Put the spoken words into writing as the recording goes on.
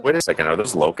Wait a second, are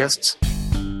those locusts?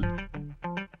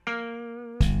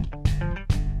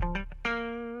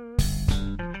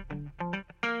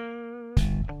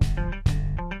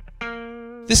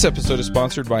 This episode is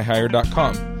sponsored by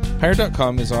Hire.com.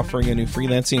 Hire.com is offering a new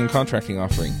freelancing and contracting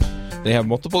offering. They have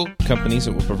multiple companies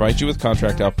that will provide you with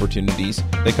contract opportunities.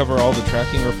 They cover all the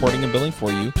tracking, reporting, and billing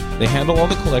for you. They handle all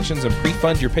the collections and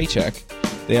pre-fund your paycheck.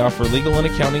 They offer legal and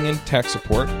accounting and tax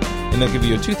support. And they'll give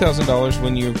you $2,000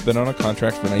 when you've been on a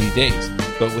contract for 90 days.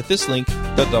 But with this link,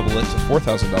 they'll double it to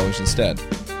 $4,000 instead.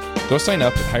 Go sign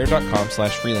up at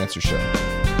hire.com/freelancershow.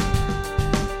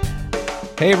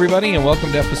 Hey everybody, and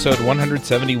welcome to episode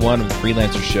 171 of the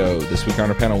Freelancer Show. This week on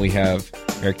our panel we have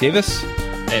Eric Davis.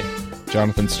 Hey.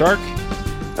 Jonathan Stark.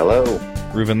 Hello.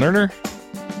 Reuven Lerner.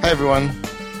 Hi everyone.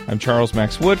 I'm Charles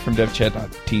Max Wood from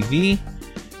DevChat.tv.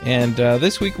 And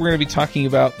this week we're going to be talking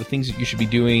about the things that you should be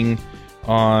doing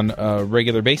on a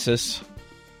regular basis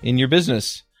in your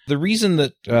business. The reason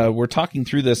that we're talking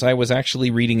through this, I was actually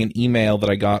reading an email that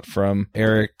I got from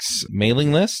Eric's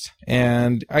mailing list,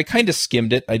 and I kind of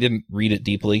skimmed it. I didn't read it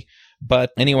deeply.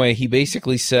 But anyway, he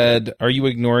basically said, are you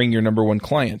ignoring your number one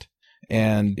client?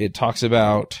 And it talks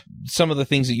about some of the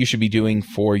things that you should be doing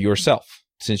for yourself,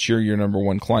 since you're your number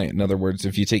one client. In other words,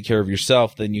 if you take care of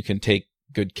yourself, then you can take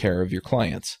good care of your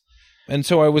clients. And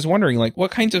so I was wondering,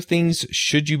 what kinds of things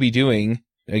should you be doing?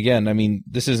 Again, I mean,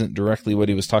 this isn't directly what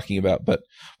he was talking about, but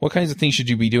what kinds of things should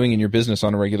you be doing in your business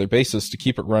on a regular basis to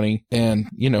keep it running and,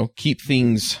 keep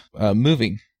things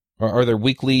moving? Are there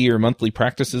weekly or monthly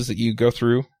practices that you go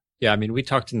through? Yeah, I mean, we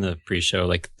talked in the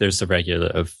pre-show, there's the regular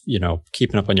of,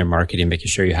 keeping up on your marketing, making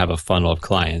sure you have a funnel of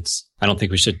clients. I don't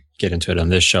think we should get into it on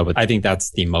this show, but I think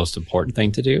that's the most important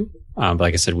thing to do. But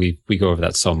like I said, we go over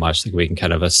that so much, we can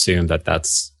kind of assume that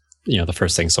that's, the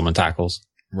first thing someone tackles.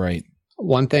 Right.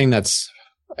 One thing that's,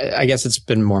 I guess it's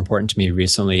been more important to me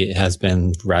recently has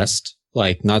been rest,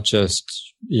 not just,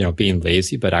 being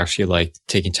lazy, but actually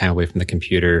taking time away from the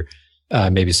computer,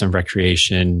 maybe some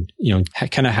recreation,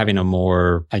 kind of having a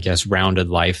more, I guess, rounded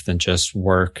life than just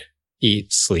work,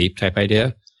 eat, sleep type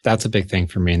idea. That's a big thing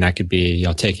for me. And that could be,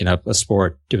 taking up a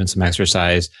sport, doing some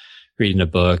exercise, reading a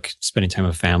book, spending time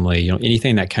with family,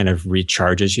 anything that kind of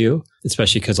recharges you,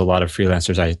 especially because a lot of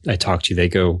freelancers I talk to, they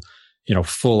go,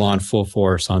 full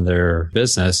force on their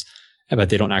business, but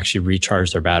they don't actually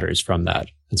recharge their batteries from that.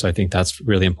 And so I think that's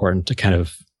really important to kind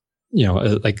of,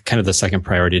 kind of the second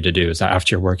priority to do is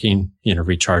after you're working,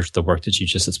 recharge the work that you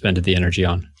just expended the energy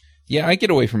on. Yeah, I get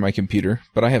away from my computer,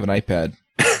 but I have an iPad.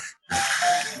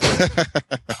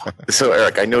 So,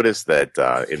 Eric, I noticed that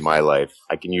in my life,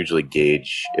 I can usually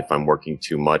gauge if I'm working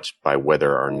too much by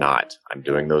whether or not I'm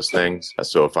doing those things.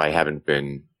 So if I haven't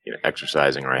been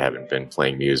exercising or I haven't been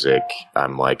playing music,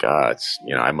 I'm like, it's,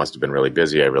 I must have been really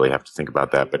busy. I really have to think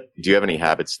about that. But do you have any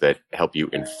habits that help you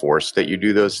enforce that you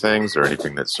do those things or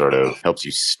anything that sort of helps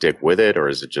you stick with it? Or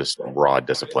is it just raw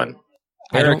discipline?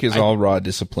 Eric is all raw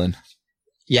discipline.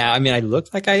 Yeah, I mean, I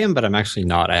look like I am, but I'm actually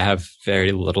not. I have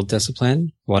very little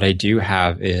discipline. What I do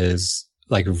have is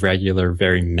regular,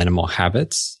 very minimal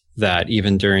habits that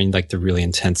even during the really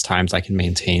intense times, I can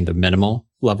maintain the minimal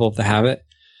level of the habit.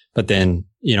 But then,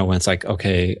 when it's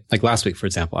okay, last week, for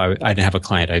example, I didn't have a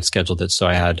client. I've scheduled it. So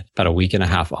I had about a week and a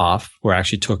half off where I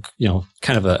actually took,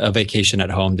 kind of a vacation at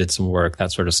home, did some work,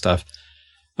 that sort of stuff.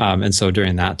 And so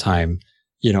during that time,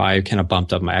 I kind of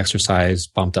bumped up my exercise,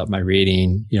 bumped up my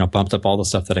reading, bumped up all the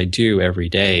stuff that I do every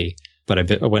day, but I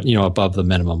went, above the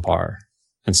minimum bar.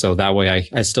 And so that way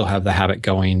I still have the habit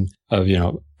going of,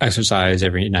 exercise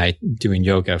every night, doing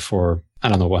yoga for, I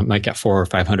don't know, I might get 400 or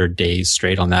 500 days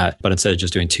straight on that. But instead of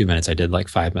just doing 2 minutes, I did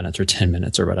 5 minutes or 10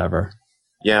 minutes or whatever.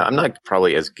 Yeah, I'm not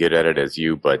probably as good at it as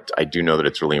you, but I do know that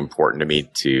it's really important to me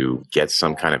to get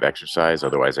some kind of exercise.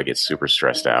 Otherwise, I get super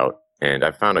stressed out. And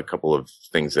I've found a couple of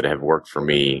things that have worked for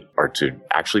me are to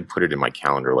actually put it in my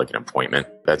calendar like an appointment.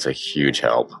 That's a huge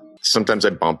help. Sometimes I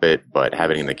bump it, but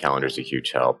having it in the calendar is a huge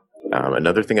help.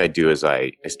 Another thing I do is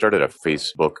I started a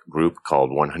Facebook group called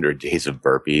 100 Days of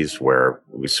Burpees, where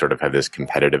we sort of have this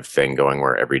competitive thing going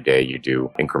where every day you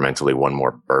do incrementally one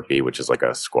more burpee, which is like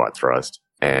a squat thrust.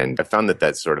 And I found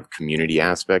that sort of community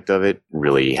aspect of it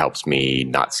really helps me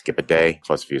not skip a day.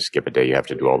 Plus, if you skip a day, you have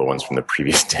to do all the ones from the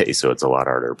previous day, so it's a lot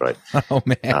harder. But oh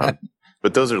man.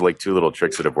 But those are two little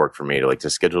tricks that have worked for me to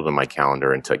schedule it in my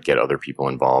calendar and to get other people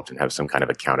involved and have some kind of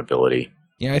accountability.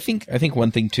 Yeah, I think one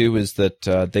thing too is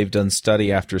that they've done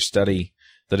study after study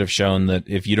that have shown that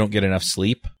if you don't get enough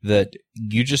sleep, that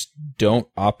you just don't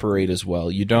operate as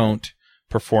well. You don't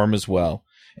perform as well.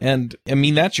 And I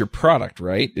mean, that's your product,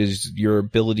 right? Is your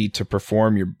ability to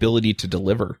perform, your ability to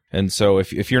deliver. And so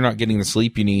if you're not getting the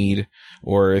sleep you need,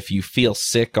 or if you feel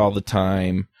sick all the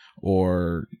time,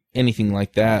 or anything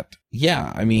like that,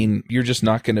 yeah, I mean, you're just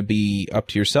not going to be up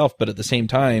to yourself. But at the same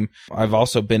time, I've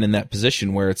also been in that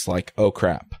position where it's like, oh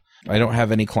crap, I don't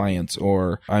have any clients,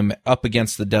 or I'm up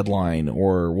against the deadline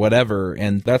or whatever.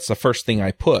 And that's the first thing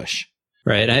I push.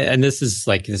 Right. And this is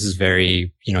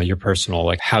very, your personal,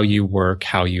 like how you work,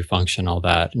 how you function, all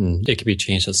that. And it can be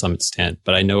changed to some extent.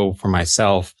 But I know for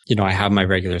myself, I have my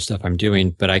regular stuff I'm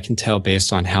doing, but I can tell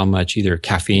based on how much either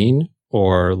caffeine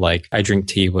or like I drink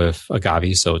tea with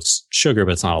agave. So it's sugar,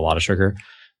 but it's not a lot of sugar.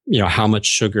 How much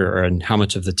sugar and how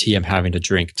much of the tea I'm having to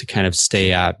drink to kind of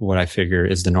stay at what I figure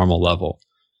is the normal level.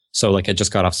 So like I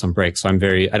just got off some breaks. So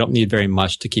I don't need very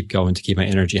much to keep going, to keep my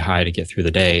energy high to get through the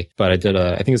day. But I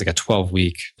think it was like a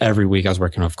 12-week, every week I was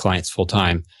working with clients full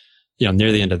time.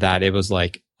 Near the end of that, it was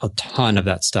like a ton of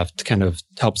that stuff to kind of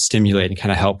help stimulate and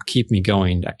kind of help keep me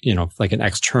going, like an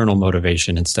external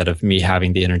motivation instead of me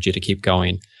having the energy to keep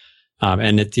going.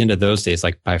 And at the end of those days,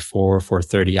 like by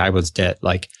 4:30, I was dead.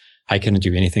 Like I couldn't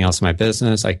do anything else in my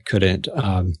business. I couldn't,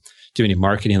 do any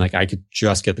marketing. Like I could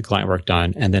just get the client work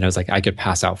done. And then I was like, I could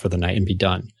pass out for the night and be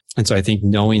done. And so I think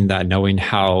knowing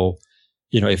how,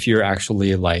 if you're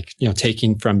actually like,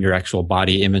 taking from your actual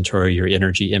body inventory, your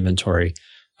energy inventory,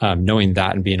 knowing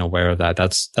that and being aware of that,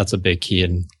 that's a big key.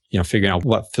 And, figuring out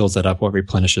what fills it up, what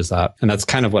replenishes that. And that's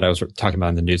kind of what I was talking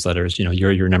about in the newsletters.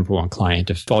 You're your number one client.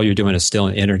 If all you're doing is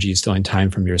stealing energy, stealing time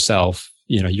from yourself,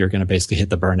 you're going to basically hit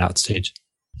the burnout stage.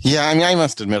 Yeah, I mean, I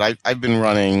must admit, I've been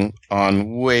running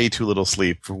on way too little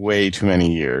sleep for way too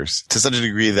many years, to such a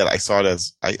degree that I saw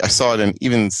it and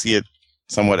even see it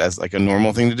somewhat as like a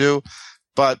normal thing to do.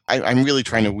 But I'm really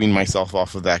trying to wean myself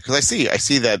off of that because I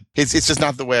see that it's just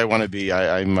not the way I want to be.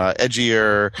 I'm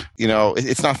edgier,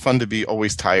 it's not fun to be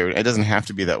always tired. It doesn't have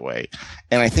to be that way.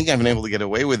 And I think I've been able to get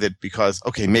away with it because,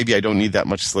 okay, maybe I don't need that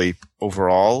much sleep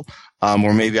overall.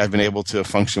 Or maybe I've been able to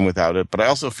function without it. But I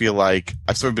also feel like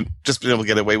I've sort of been able to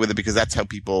get away with it because that's how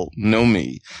people know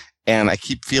me. And I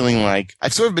keep feeling like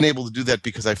I've sort of been able to do that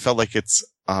because I felt like it's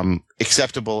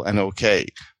acceptable and okay.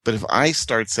 But if I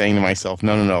start saying to myself,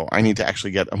 no, I need to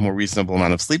actually get a more reasonable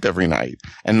amount of sleep every night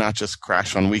and not just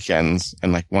crash on weekends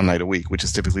and like one night a week, which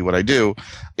is typically what I do,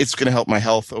 it's going to help my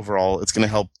health overall. It's going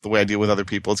to help the way I deal with other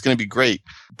people. It's going to be great,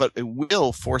 but it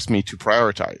will force me to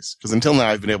prioritize because until now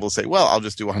I've been able to say, well, I'll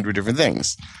just do 100 different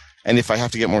things. And if I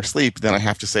have to get more sleep, then I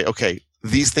have to say, okay,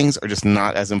 these things are just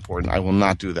not as important. I will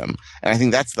not do them. And I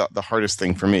think that's the hardest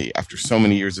thing for me after so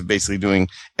many years of basically doing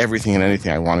everything and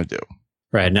anything I want to do.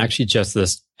 Right. And actually just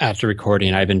this after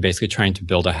recording, I've been basically trying to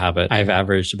build a habit. I've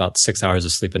averaged about 6 hours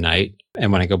of sleep a night.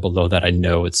 And when I go below that, I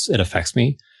know it affects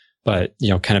me. But,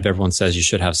 kind of everyone says you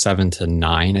should have 7 to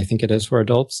 9, I think it is for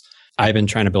adults. I've been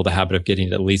trying to build a habit of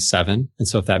getting at least 7. And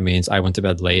so if that means I went to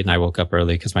bed late and I woke up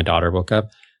early because my daughter woke up,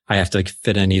 I have to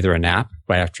fit in either a nap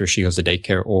right after she goes to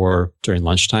daycare or during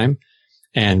lunchtime.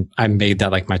 And I made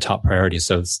that like my top priority.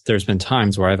 So there's been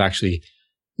times where I've actually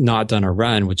not done a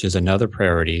run, which is another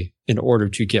priority, in order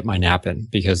to get my nap in,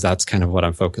 because that's kind of what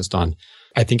I'm focused on.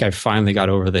 I think I finally got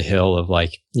over the hill of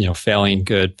like, failing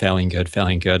good.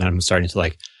 And I'm starting to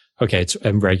like, okay,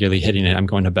 I'm regularly hitting it. I'm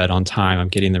going to bed on time. I'm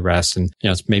getting the rest. And,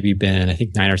 it's maybe been, I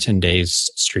think 9 or 10 days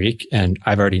streak. And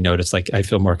I've already noticed like I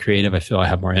feel more creative. I feel I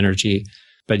have more energy.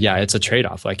 But yeah, it's a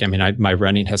trade-off. Like, I mean, my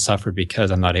running has suffered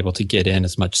because I'm not able to get in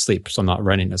as much sleep. So I'm not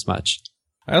running as much.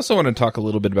 I also want to talk a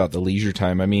little bit about the leisure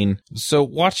time. I mean, so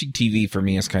watching TV for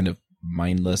me is kind of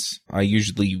mindless. I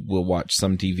usually will watch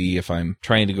some TV if I'm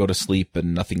trying to go to sleep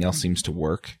and nothing else seems to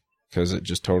work because it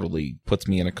just totally puts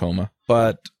me in a coma.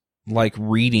 But like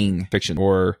reading fiction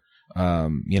or,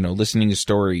 listening to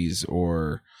stories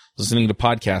or listening to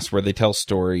podcasts where they tell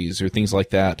stories or things like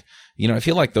that, I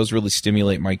feel like those really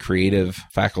stimulate my creative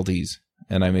faculties.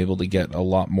 And I'm able to get a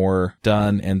lot more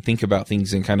done and think about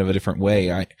things in kind of a different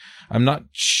way. I'm not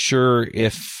sure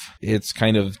if it's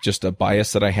kind of just a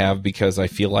bias that I have because I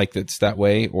feel like it's that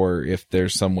way, or if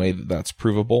there's some way that that's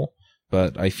provable.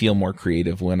 But I feel more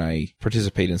creative when I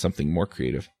participate in something more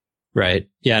creative. Right.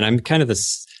 Yeah. And I'm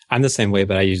the same way,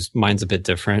 but mine's a bit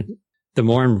different. The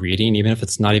more I'm reading, even if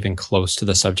it's not even close to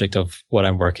the subject of what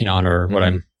I'm working on or what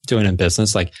I'm doing in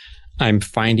business, like I'm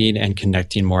finding and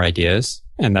connecting more ideas.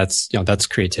 And that's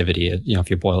creativity, if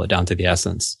you boil it down to the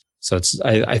essence. So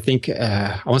I think,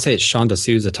 I want to say it's Sean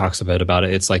D'Souza talks about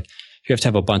it. It's like you have to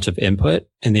have a bunch of input,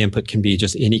 and the input can be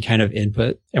just any kind of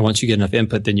input. And once you get enough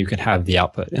input, then you can have the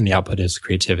output, and the output is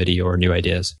creativity or new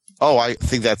ideas. Oh, I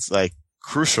think that's like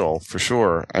crucial for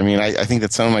sure. I mean, I think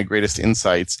that some of my greatest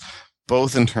insights,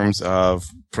 both in terms of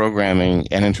programming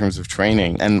and in terms of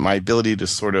training, and my ability to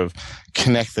sort of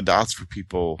connect the dots for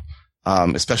people,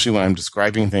 especially when I'm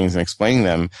describing things and explaining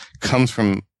them, comes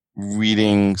from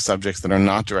reading subjects that are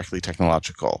not directly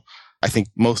technological. I think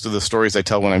most of the stories I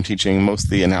tell when I'm teaching, most of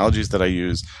the analogies that I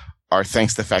use are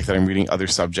thanks to the fact that I'm reading other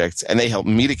subjects, and they help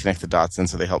me to connect the dots, and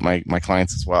so they help my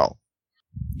clients as well.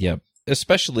 Yep.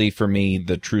 Especially for me,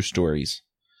 the true stories,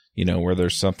 where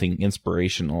there's something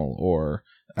inspirational or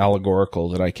allegorical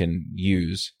that I can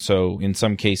use. So in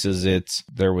some cases,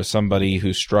 there was somebody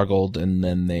who struggled and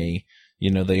then they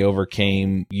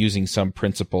overcame using some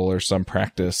principle or some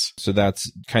practice. So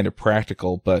that's kind of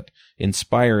practical, but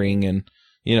inspiring. And,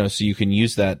 so you can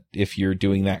use that if you're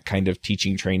doing that kind of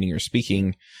teaching, training, or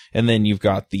speaking. And then you've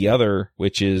got the other,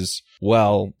 which is,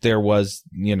 well, there was,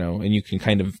 and you can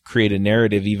kind of create a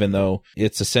narrative, even though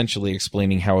it's essentially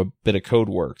explaining how a bit of code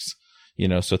works.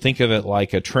 So think of it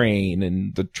like a train,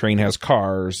 and the train has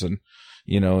cars, and,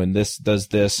 and this does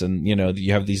this, and,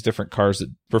 you have these different cars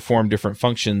that perform different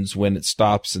functions when it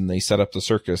stops and they set up the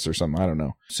circus or something. I don't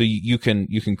know. So you can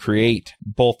create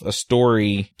both a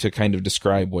story to kind of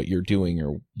describe what you're doing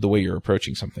or the way you're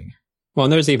approaching something. Well,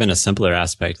 and there's even a simpler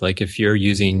aspect. Like if you're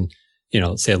using,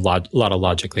 say a lot of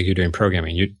logic, like you're doing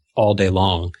programming, you all day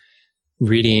long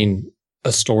reading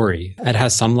a story. It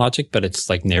has some logic, but it's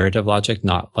like narrative logic,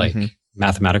 not like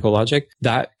mathematical logic.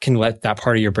 That can let that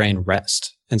part of your brain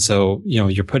rest. And so,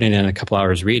 you're putting in a couple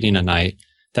hours reading a night.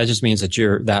 That just means that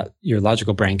your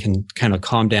logical brain can kind of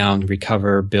calm down,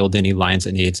 recover, build any lines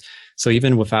it needs. So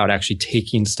even without actually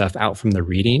taking stuff out from the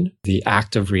reading, the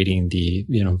act of reading,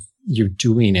 you're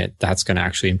doing it, that's going to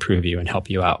actually improve you and help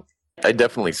you out. I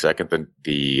definitely second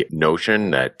the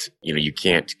notion that, you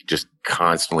can't just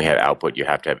constantly have output. You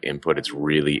have to have input.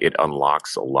 It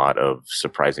unlocks a lot of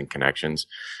surprising connections.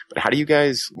 But how do you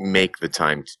guys make the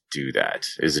time to do that?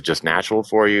 Is it just natural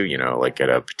for you? Like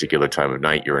at a particular time of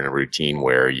night, you're in a routine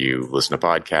where you listen to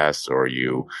podcasts, or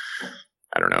you,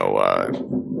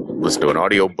 listen to an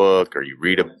audio book, or you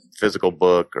read a physical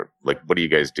book, or like, what do you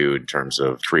guys do in terms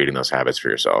of creating those habits for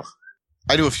yourself?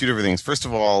 I do a few different things. First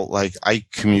of all, like I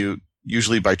commute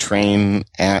usually by train,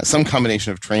 and some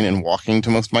combination of train and walking to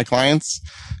most of my clients.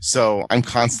 So I'm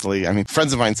constantly,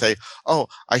 friends of mine say, "Oh,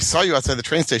 I saw you outside the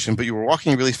train station, but you were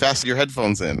walking really fast with your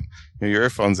headphones in, your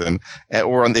earphones in,"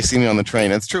 or they see me on the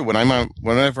train. It's true.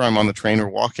 Whenever I'm on the train or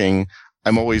walking,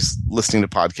 I'm always listening to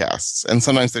podcasts, and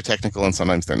sometimes they're technical and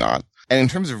sometimes they're not. And in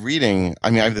terms of reading,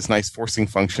 I have this nice forcing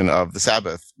function of the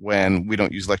Sabbath when we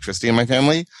don't use electricity in my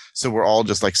family. So we're all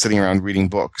just like sitting around reading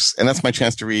books. And that's my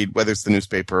chance to read, whether it's the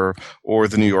newspaper or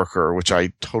the New Yorker, which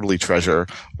I totally treasure,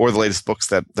 or the latest books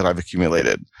that I've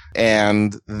accumulated.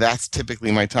 And that's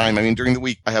typically my time. During the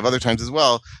week, I have other times as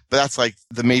well, but that's like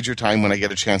the major time when I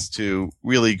get a chance to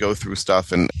really go through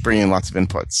stuff and bring in lots of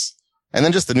inputs. And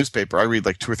then just the newspaper. I read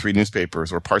like 2 or 3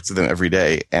 newspapers or parts of them every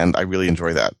day, and I really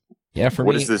enjoy that. Yeah, for me.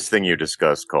 What is this thing you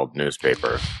discussed called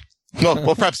newspaper?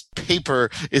 Well, perhaps paper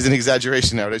is an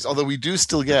exaggeration nowadays, although we do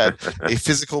still get a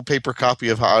physical paper copy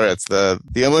of Haaretz, the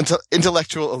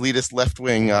intellectual elitist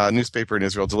left-wing newspaper in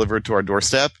Israel, delivered to our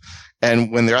doorstep.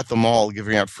 And when they're at the mall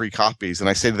giving out free copies, and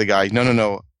I say to the guy,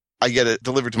 no, I get it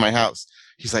delivered to my house.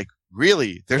 He's like,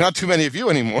 really? There are not too many of you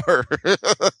anymore.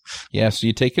 Yeah, so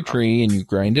you take a tree and you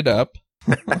grind it up.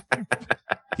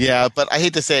 Yeah, but I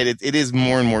hate to say it is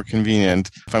more and more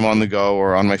convenient if I'm on the go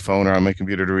or on my phone or on my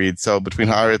computer to read. So between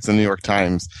Haaretz and New York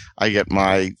Times, I get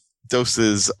my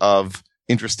doses of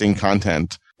interesting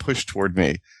content pushed toward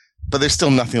me. But there's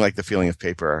still nothing like the feeling of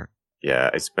paper. Yeah,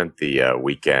 I spent the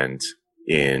weekend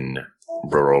in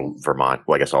rural Vermont.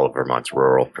 Well, I guess all of Vermont's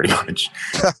rural, pretty much,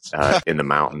 in the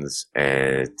mountains.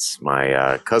 And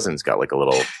my cousin's got like a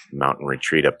little mountain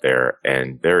retreat up there,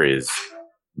 and there is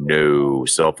no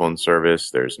cell phone service.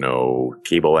 There's no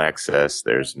cable access.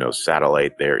 There's no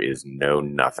satellite. There is no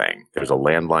nothing. There's a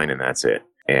landline, and that's it.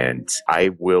 And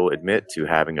I will admit to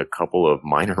having a couple of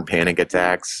minor panic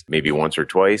attacks, maybe once or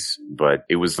twice, but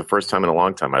it was the first time in a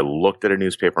long time I looked at a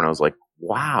newspaper and I was like,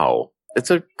 wow, it's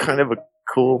a kind of a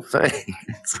cool thing.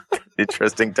 It's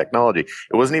interesting technology.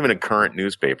 It wasn't even a current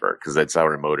newspaper because that's how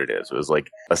remote it is. It was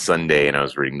like a Sunday and I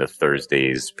was reading the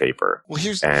Thursday's paper. Well,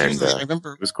 here's the thing. I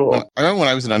remember it was cool. I remember when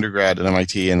I was an undergrad at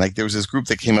MIT, and like there was this group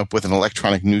that came up with an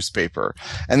electronic newspaper,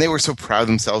 and they were so proud of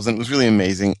themselves, and it was really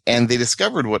amazing. And they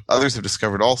discovered what others have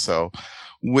discovered also,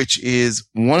 which is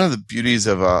one of the beauties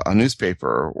of a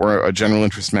newspaper or a general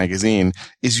interest magazine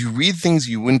is you read things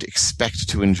you wouldn't expect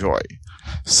to enjoy.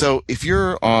 So if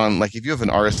you're on, like, if you have an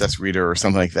RSS reader or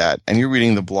something like that, and you're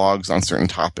reading the blogs on certain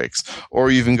topics,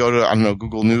 or you even go to,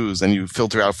 Google News and you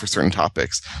filter out for certain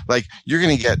topics, like, you're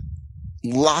going to get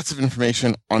lots of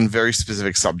information on very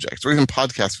specific subjects, or even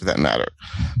podcasts for that matter.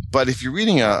 But if you're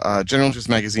reading a general interest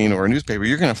magazine or a newspaper,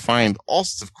 you're going to find all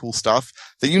sorts of cool stuff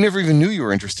that you never even knew you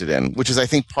were interested in, which is, I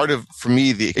think, part of, for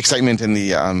me, the excitement and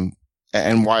the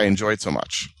and why I enjoy it so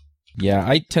much. Yeah,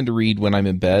 I tend to read when I'm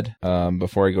in bed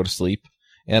before I go to sleep.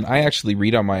 And I actually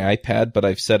read on my iPad, but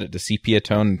I've set it to sepia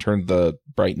tone and turned the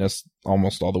brightness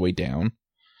almost all the way down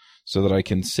so that I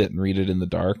can sit and read it in the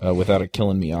dark without it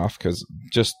killing me off, because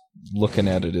just looking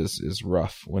at it is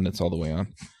rough when it's all the way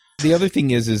on. The other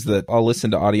thing is that I'll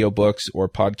listen to audiobooks or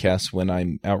podcasts when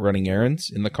I'm out running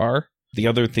errands in the car. The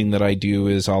other thing that I do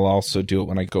is I'll also do it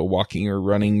when I go walking or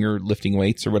running or lifting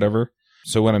weights or whatever.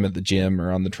 So when I'm at the gym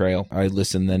or on the trail, I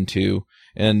listen then too.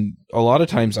 And a lot of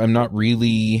times I'm not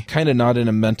really not in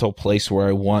a mental place where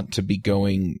I want to be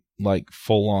going like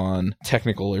full on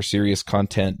technical or serious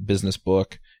content business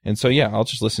book. And so, yeah, I'll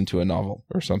just listen to a novel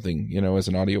or something, as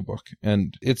an audiobook.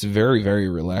 And it's very, very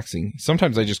relaxing.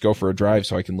 Sometimes I just go for a drive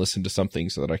so I can listen to something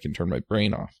so that I can turn my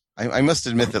brain off. I must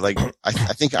admit that, I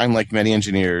think I'm like many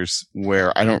engineers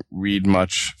where I don't read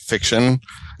much fiction,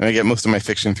 and I get most of my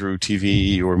fiction through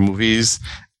TV or movies.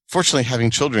 Fortunately, having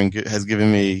children has gave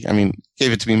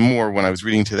it to me more when I was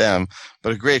reading to them,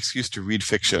 but a great excuse to read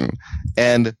fiction.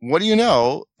 And what do you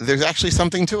know? There's actually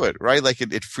something to it, right? Like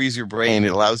it frees your brain.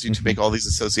 It allows you to make all these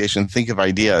associations, think of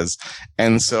ideas.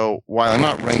 And so while I'm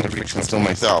not writing the fiction still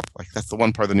myself, like that's the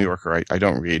one part of the New Yorker I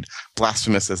don't read,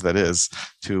 blasphemous as that is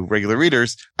to regular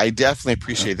readers, I definitely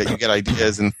appreciate that you get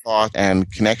ideas and thought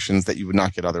and connections that you would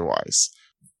not get otherwise.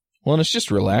 Well, and it's just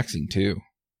relaxing too.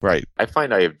 Right. I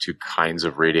find I have two kinds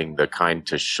of reading, the kind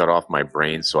to shut off my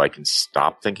brain so I can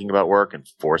stop thinking about work and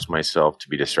force myself to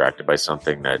be distracted by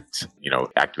something that,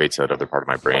 activates that other part of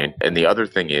my brain. And the other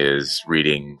thing is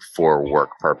reading for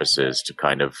work purposes to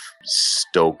kind of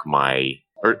stoke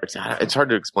it's hard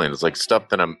to explain. It's like stuff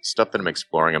that I'm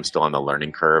exploring. I'm still on the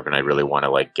learning curve, and I really want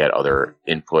to get other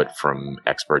input from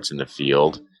experts in the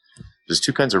field. There's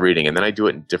two kinds of reading, and then I do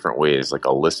it in different ways. Like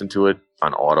I'll listen to it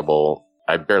on Audible.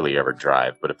 I barely ever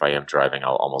drive, but if I am driving,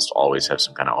 I'll almost always have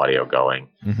some kind of audio going.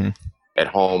 Mm-hmm. At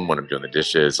home, when I'm doing the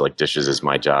dishes, dishes is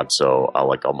my job, so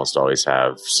I'll almost always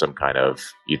have some kind of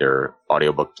either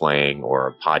audiobook playing or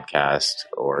a podcast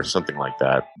or something like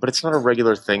that. But it's not a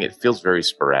regular thing. It feels very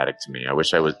sporadic to me. I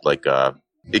wish I was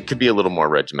it could be a little more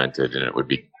regimented, and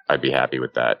I'd be happy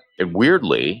with that. And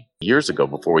weirdly, years ago,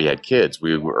 before we had kids,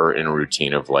 we were in a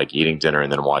routine of eating dinner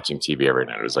and then watching TV every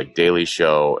night. It was Daily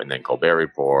Show and then Colbert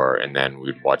Report, and then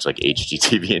we'd watch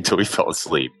HGTV until we fell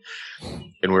asleep.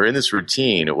 And we were in this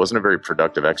routine. It wasn't a very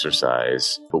productive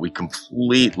exercise, but we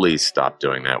completely stopped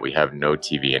doing that. We have no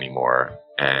TV anymore.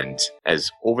 And as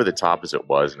over the top as it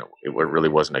was, and it really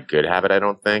wasn't a good habit, I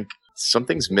don't think,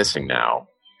 something's missing now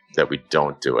that we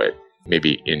don't do it.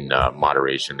 Maybe in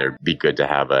moderation, there'd be good to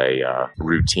have a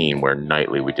routine where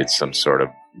nightly we did some sort of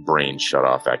brain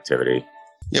shut-off activity.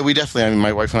 Yeah, we definitely,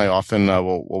 my wife and I often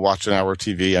will watch an hour of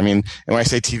TV. And when I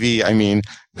say TV, I mean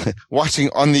watching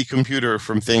on the computer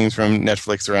from things from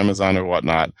Netflix or Amazon or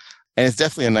whatnot. And it's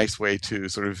definitely a nice way to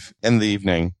sort of end the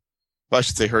evening. Well, I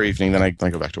should say her evening, then I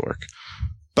go back to work.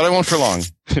 But I won't for long.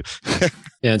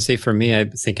 Yeah, I'd say for me, I'm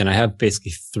thinking I have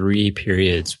basically 3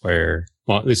 periods where,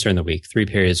 well, at least during the week, 3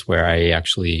 periods where I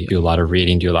actually do a lot of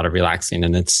reading, do a lot of relaxing.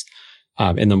 And it's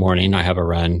in the morning, I have a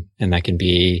run, and that can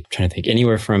be, I'm trying to think,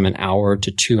 anywhere from an hour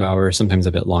to 2 hours, sometimes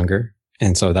a bit longer.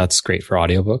 And so that's great for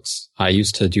audiobooks. I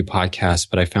used to do podcasts,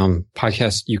 but I found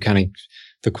podcasts,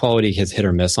 the quality is hit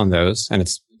or miss on those, and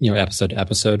it's, episode to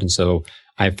episode. And so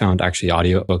I found actually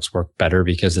audiobooks work better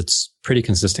because it's pretty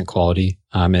consistent quality.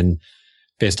 And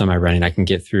based on my running, I can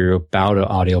get through about an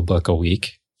audiobook a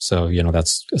week. So,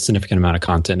 that's a significant amount of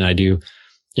content. And I do,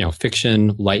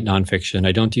 fiction, light nonfiction.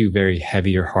 I don't do very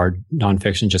heavy or hard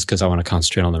nonfiction just because I want to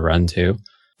concentrate on the run too.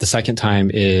 The second time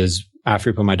is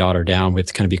after we put my daughter down, we have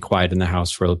to kind of be quiet in the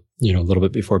house for, a little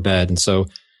bit before bed. And so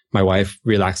my wife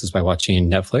relaxes by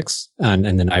watching Netflix, and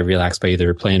then I relax by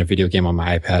either playing a video game on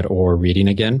my iPad or reading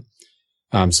again.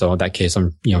 So in that case,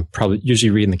 I'm, probably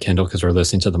usually reading the Kindle because we're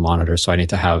listening to the monitor. So I need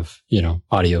to have,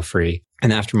 audio free.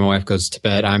 And after my wife goes to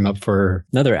bed, I'm up for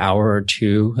another hour or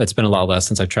 2. It's been a lot less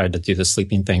since I tried to do the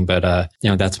sleeping thing, but,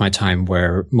 that's my time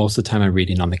where most of the time I'm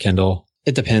reading on the Kindle.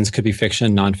 It depends. Could be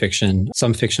fiction, nonfiction.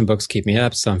 Some fiction books keep me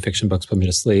up. Some fiction books put me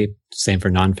to sleep. Same for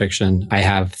nonfiction. I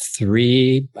have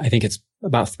 3, I think it's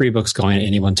about 3 books going at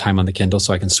any one time on the Kindle,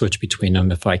 so I can switch between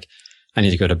them if I need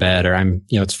to go to bed, or I'm,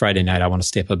 it's Friday night, I want to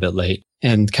stay up a bit late.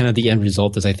 And kind of the end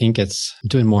result is, I think I'm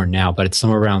doing more now, but it's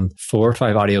somewhere around 4 or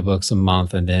 5 audiobooks a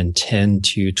month, and then 10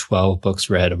 to 12 books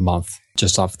read a month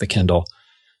just off the Kindle.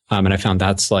 And I found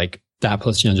that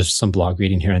plus, just some blog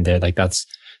reading here and there, that's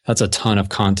that's a ton of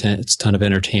content. It's a ton of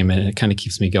entertainment. It kind of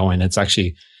keeps me going. It's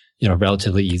actually,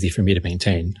 relatively easy for me to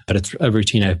maintain, but it's a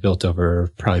routine I've built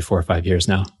over probably 4 or 5 years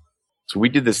now. So we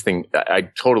did this thing. I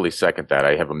totally second that.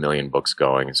 I have 1 million books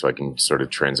going, and so I can sort of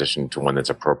transition to one that's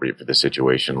appropriate for the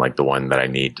situation, like the one that I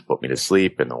need to put me to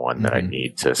sleep and the one that I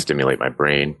need to stimulate my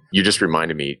brain. You just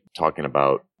reminded me, talking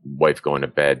about wife going to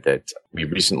bed, that we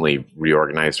recently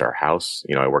reorganized our house.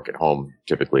 I work at home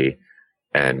typically,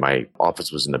 and my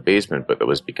office was in the basement, but it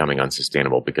was becoming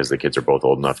unsustainable because the kids are both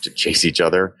old enough to chase each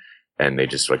other. And they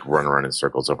just like run around in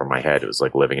circles over my head. It was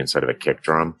like living inside of a kick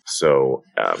drum. So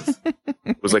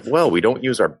it was like, well, we don't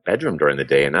use our bedroom during the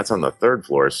day, and that's on the 3rd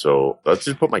floor. So let's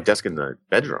just put my desk in the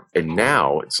bedroom. And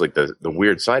now it's like the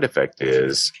weird side effect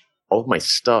is all of my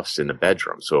stuff's in the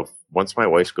bedroom. So once my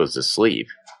wife goes to sleep,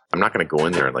 I'm not going to go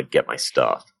in there and like get my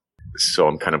stuff. So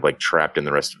I'm kind of like trapped in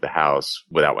the rest of the house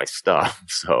without my stuff.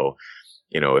 So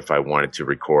if I wanted to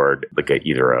record like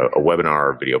either a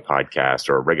webinar or video podcast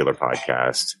or a regular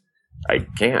podcast, I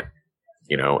can't,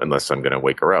 unless I'm going to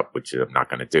wake her up, which I'm not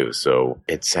going to do. So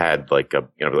it's had like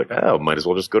might as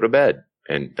well just go to bed.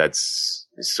 And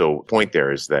point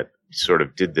there is that sort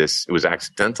of did this. It was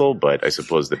accidental, but I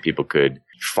suppose that people could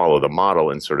follow the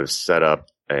model and sort of set up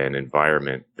an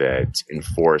environment that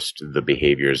enforced the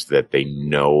behaviors that they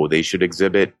know they should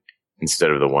exhibit instead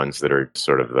of the ones that are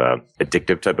sort of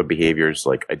addictive type of behaviors.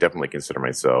 Like I definitely consider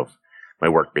my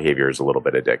work behavior is a little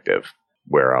bit addictive,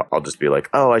 where I'll just be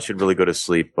like, oh, I should really go to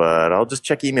sleep, but I'll just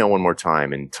check email one more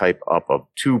time and type up a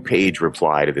 2-page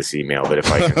reply to this email that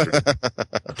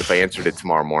if I answered it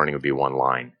tomorrow morning, it would be 1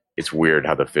 line. It's weird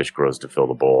how the fish grows to fill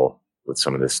the bowl with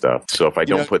some of this stuff. So if I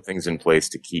don't put things in place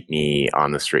to keep me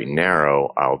on the straight and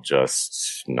narrow, I'll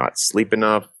just not sleep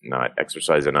enough, not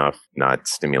exercise enough, not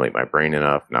stimulate my brain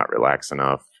enough, not relax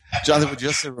enough. Jonathan, what you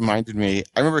just said reminded me,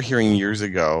 I remember hearing years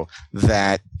ago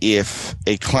that if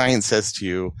a client says to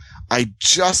you, I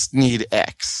just need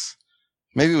X,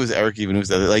 maybe it was Eric even who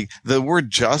said it, like the word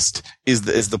just is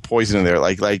the poison in there.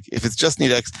 Like if it's just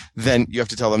need X, then you have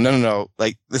to tell them, no,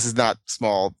 like this is not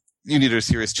small. You need a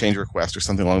serious change request or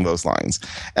something along those lines.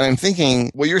 And I'm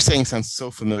thinking what you're saying sounds so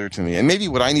familiar to me. And maybe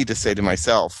what I need to say to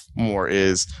myself more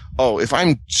is, if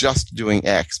I'm just doing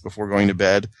X before going to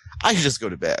bed, I should just go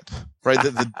to bed, right?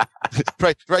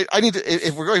 Right. I need to,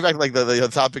 if we're going back to like the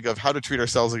topic of how to treat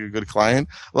ourselves like a good client,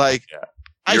 I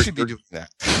should be doing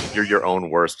that. You're your own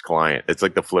worst client. It's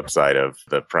like the flip side of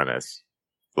the premise.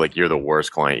 Like you're the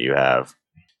worst client you have.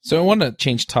 So I want to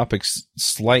change topics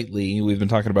slightly. We've been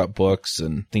talking about books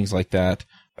and things like that.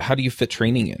 How do you fit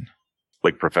training in?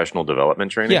 Like professional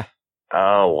development training? Yeah.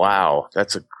 Oh, wow.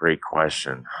 That's a great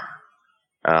question.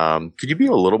 Could you be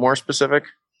a little more specific?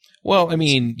 Well, I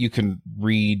mean, you can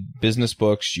read business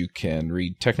books, you can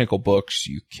read technical books,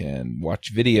 you can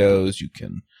watch videos,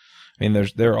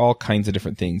 there are all kinds of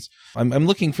different things. I'm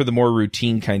looking for the more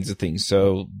routine kinds of things.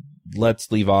 So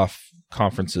let's leave off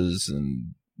conferences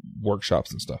and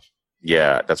workshops and stuff.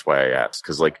 Yeah, that's why I asked.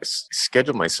 Because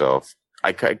schedule myself,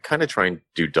 I kind of try and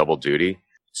do double duty.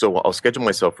 So I'll schedule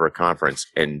myself for a conference,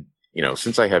 and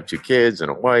since I have 2 kids and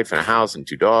a wife and a house and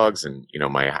 2 dogs, and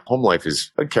my home life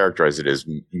I'd characterize it as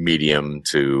medium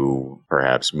to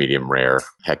perhaps medium rare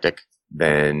hectic.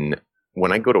 Then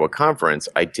when I go to a conference,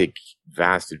 I take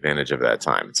vast advantage of that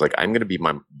time. It's like I'm going to be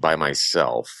by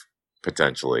myself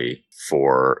potentially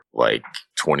for like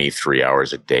 23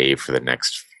 hours a day for the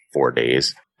next 4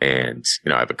 days. And,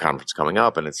 I have a conference coming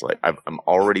up, and it's like I'm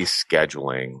already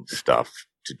scheduling stuff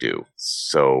to do.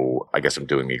 So I guess I'm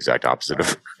doing the exact opposite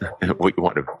of what you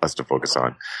wanted us to focus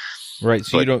on. Right.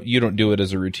 So you don't do it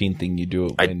as a routine thing. You do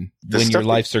it when your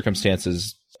life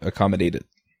circumstances accommodate it.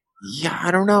 Yeah,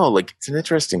 I don't know. Like, it's an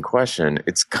interesting question.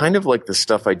 It's kind of like the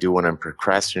stuff I do when I'm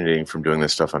procrastinating from doing the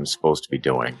stuff I'm supposed to be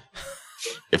doing.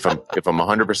 If I'm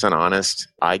 100% honest,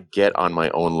 I get on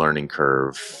my own learning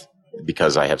curve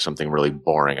because I have something really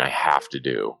boring I have to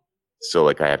do. So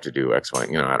like I have to do X, Y,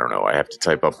 I don't know. I have to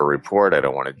type up a report. I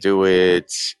don't want to do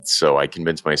it. So I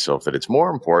convince myself that it's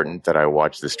more important that I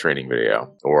watch this training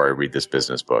video or I read this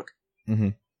business book. Mm-hmm.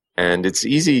 And it's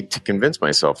easy to convince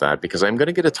myself that because I'm going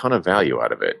to get a ton of value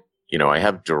out of it. I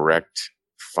have direct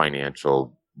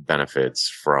financial benefits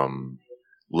from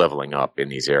leveling up in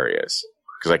these areas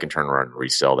because I can turn around and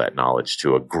resell that knowledge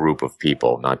to a group of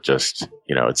people, not just,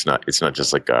 it's not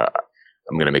just like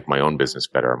I'm going to make my own business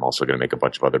better. I'm also going to make a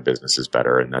bunch of other businesses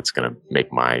better. And that's going to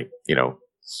make my,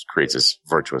 creates this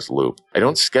virtuous loop. I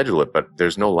don't schedule it, but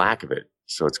there's no lack of it.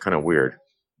 So it's kind of weird.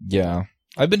 Yeah.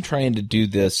 I've been trying to do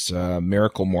this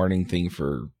Miracle Morning thing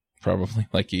for probably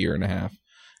like a year and a half.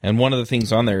 And one of the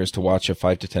things on there is to watch a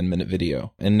 5 to 10 minute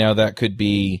video. And now that could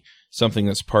be something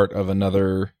that's part of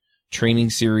another training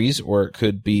series, or it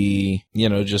could be,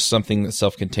 just something that's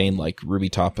self-contained like Ruby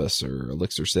Tapas or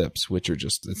Elixir Sips, which are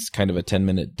it's kind of a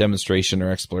 10-minute demonstration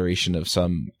or exploration of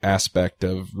some aspect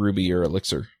of Ruby or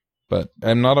Elixir. But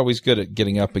I'm not always good at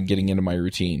getting up and getting into my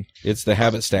routine. It's the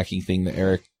habit stacking thing that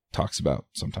Eric talks about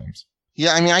sometimes.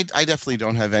 Yeah, I mean, I definitely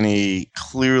don't have any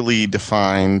clearly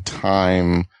defined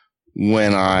time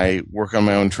when I work on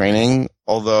my own training,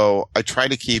 although I try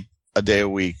to keep a day a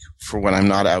week for when I'm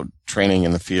not out training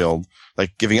in the field,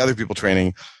 like giving other people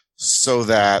training, so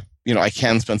that, I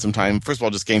can spend some time, first of all,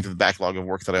 just getting to the backlog of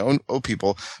work that I owe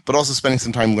people, but also spending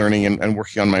some time learning and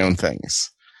working on my own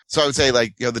things. So I would say,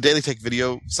 the Daily Tech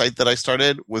video site that I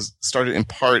started was started in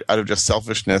part out of just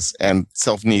selfishness and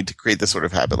self-need to create this sort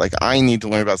of habit. Like, I need to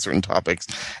learn about certain topics,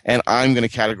 and I'm going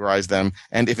to categorize them.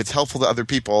 And if it's helpful to other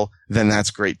people, then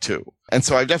that's great too. And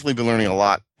so I've definitely been learning a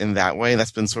lot in that way.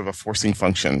 That's been sort of a forcing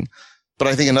function. But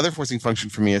I think another forcing function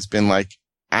for me has been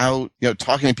out,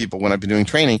 talking to people when I've been doing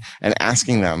training and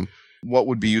asking them what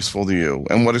would be useful to you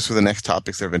and what is for the next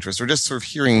topics they're of interest, or just sort of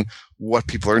hearing what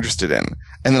people are interested in.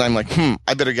 And then I'm like,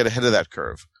 I better get ahead of that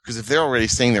curve, because if they're already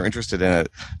saying they're interested in it,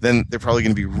 then they're probably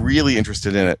going to be really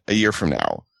interested in it a year from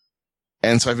now.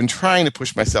 And so I've been trying to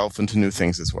push myself into new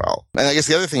things as well. And I guess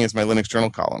the other thing is my Linux journal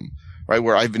column, right?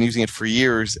 Where I've been using it for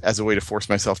years as a way to force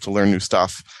myself to learn new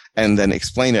stuff and then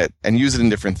explain it and use it in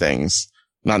different things,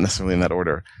 not necessarily in that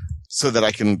order, so that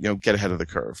I can, get ahead of the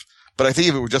curve. But I think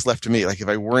if it were just left to me, if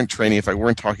I weren't training, if I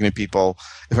weren't talking to people,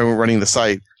 if I weren't running the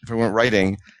site, if I weren't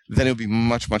writing, then it would be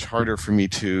much, much harder for me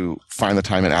to find the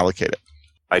time and allocate it.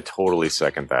 I totally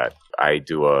second that. I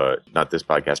do not this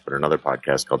podcast, but another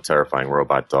podcast called Terrifying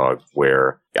Robot Dog,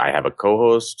 where I have a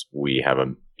co-host. We have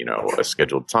a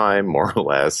scheduled time, more or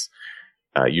less.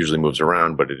 Usually moves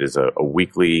around, but it is a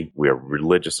weekly. We are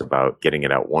religious about getting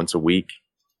it out once a week.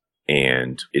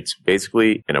 And it's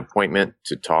basically an appointment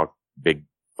to talk big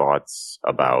thoughts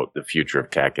about the future of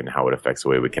tech and how it affects the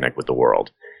way we connect with the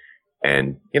world.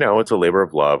 And, it's a labor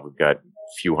of love. We've got a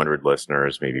few hundred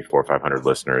listeners, maybe 400 or 500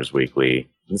 listeners weekly.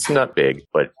 It's not big,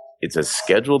 but it's a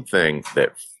scheduled thing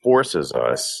that forces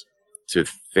us to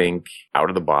think out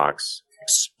of the box,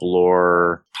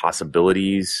 explore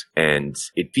possibilities, and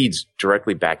it feeds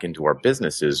directly back into our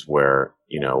businesses where,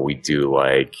 we do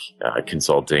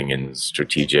consulting and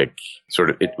strategic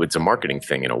it's a marketing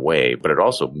thing in a way, but it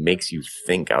also makes you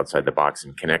think outside the box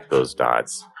and connect those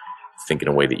dots, think in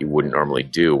a way that you wouldn't normally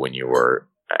do when you were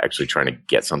actually trying to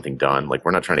get something done.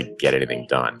 We're not trying to get anything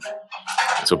done.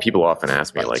 So people often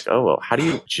ask me how do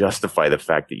you justify the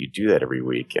fact that you do that every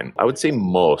week? And I would say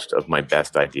most of my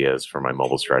best ideas for my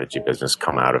mobile strategy business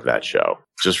come out of that show,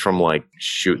 just from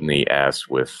shooting the ass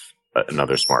with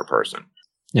another smart person.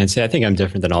 And see, I think I'm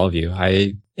different than all of you.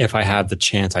 If I have the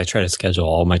chance, I try to schedule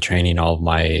all my training, all of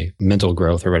my mental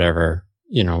growth or whatever,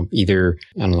 either,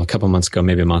 a couple months ago,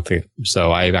 maybe a month ago.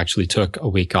 So I actually took a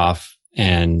week off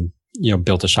and,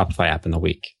 built a Shopify app in the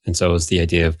week. And so it was the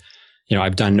idea of,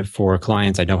 I've done it for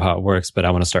clients. I know how it works, but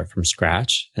I want to start from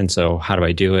scratch. And so how do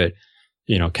I do it?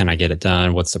 Can I get it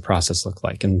done? What's the process look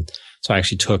like? And so I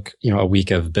actually took, a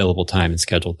week of billable time and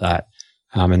scheduled that.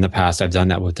 In the past, I've done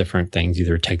that with different things,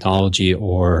 either technology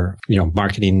or,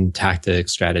 marketing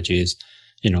tactics, strategies.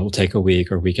 It'll take a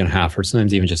week or week and a half, or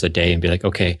sometimes even just a day, and be like,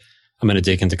 okay, I'm going to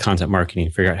dig into content marketing,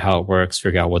 figure out how it works,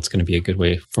 figure out what's going to be a good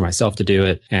way for myself to do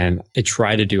it. And I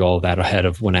try to do all of that ahead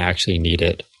of when I actually need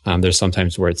it. There's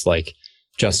sometimes where it's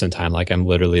just in time, I'm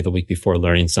literally the week before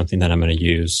learning something that I'm going to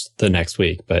use the next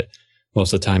week. But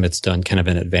most of the time it's done kind of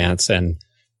in advance. And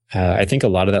I think a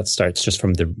lot of that starts just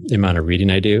from the amount of reading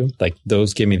I do.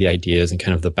 Those give me the ideas and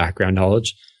kind of the background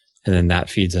knowledge. And then that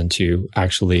feeds into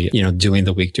actually, doing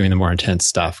the more intense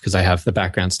stuff, because I have the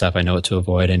background stuff. I know what to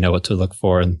avoid. I know what to look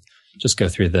for, and just go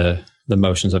through the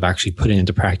motions of actually putting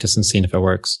into practice and seeing if it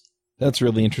works. That's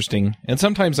really interesting. And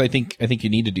sometimes I think you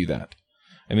need to do that.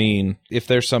 I mean, if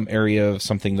there's some area of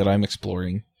something that I'm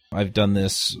exploring, I've done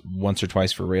this once or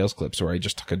twice for Rails Clips, where I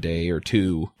just took a day or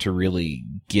two to really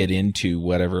get into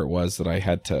whatever it was that I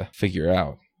had to figure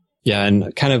out. Yeah,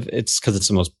 and kind of it's because it's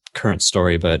the most current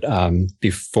story, but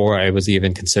before I was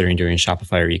even considering doing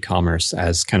Shopify or e-commerce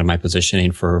as kind of my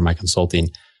positioning for my consulting,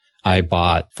 I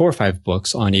bought 4 or 5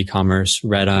 books on e-commerce,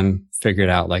 read them, figured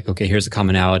out okay, here's the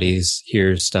commonalities,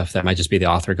 here's stuff that might just be the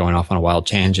author going off on a wild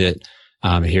tangent.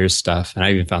 Here's stuff. And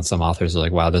I even found some authors are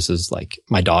wow, this is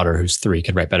my daughter who's 3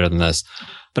 could write better than this.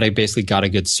 But I basically got a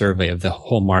good survey of the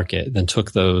whole market, then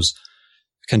took those,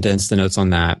 condensed the notes on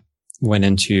that, went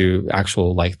into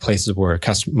actual places where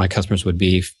my customers would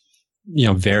be,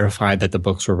 verified that the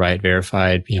books were right,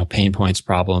 verified, pain points,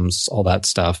 problems, all that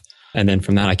stuff. And then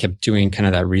from that, I kept doing kind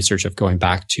of that research of going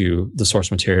back to the source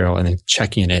material and then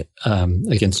checking it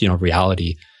against,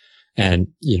 reality. And,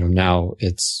 now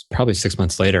it's probably 6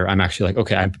 months later, I'm actually like,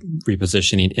 okay, I'm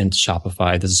repositioning into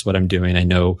Shopify. This is what I'm doing. I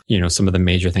know, some of the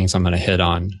major things I'm going to hit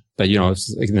on. But,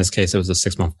 in this case, it was a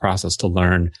 6-month process to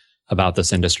learn about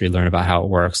this industry, learn about how it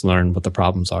works, learn what the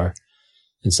problems are.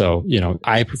 And so,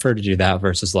 I prefer to do that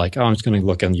versus like, I'm just going to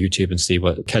look on YouTube and see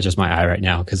what catches my eye right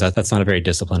now, because that's not a very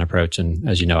disciplined approach. And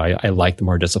as you know, I like the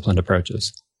more disciplined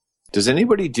approaches. Does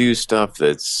anybody do stuff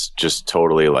that's just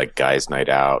totally like guys' night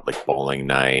out, like bowling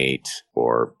night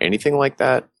or anything like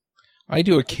that? I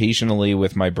do occasionally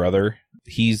with my brother.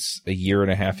 He's a year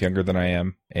and a half younger than I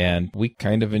am, and we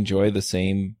kind of enjoy the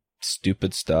same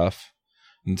stupid stuff.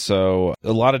 And so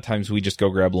a lot of times we just go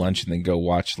grab lunch and then go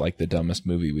watch like the dumbest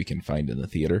movie we can find in the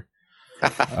theater.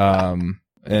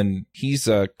 And he's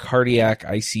a cardiac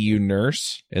ICU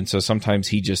nurse. And so sometimes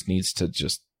he just needs to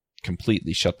just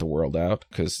completely shut the world out,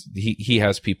 because he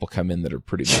has people come in that are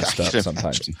pretty messed up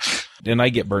sometimes. And I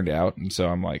get burned out. And so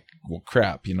I'm like, well,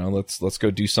 crap, let's go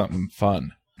do something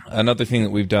fun. Another thing that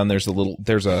we've done,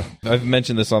 I've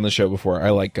mentioned this on the show before.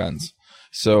 I like guns.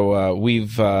 So, we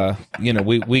go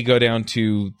down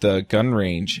to the gun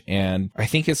range, and I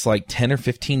think it's like $10 or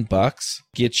 $15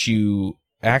 gets you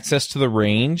access to the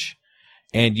range,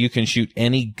 and you can shoot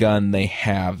any gun they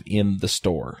have in the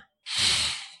store.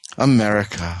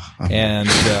 America. And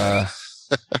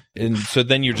so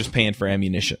then you're just paying for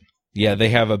ammunition. Yeah, they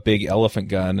have a big elephant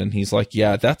gun, and he's like,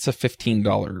 yeah, that's a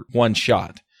 $15 one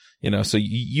shot. So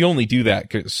you only do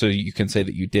that so you can say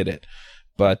that you did it.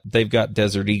 But they've got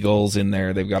Desert Eagles in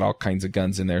there. They've got all kinds of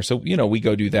guns in there. So, we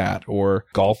go do that, or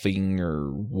golfing or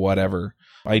whatever.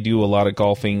 I do a lot of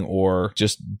golfing or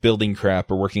just building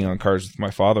crap or working on cars with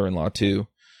my father-in-law too.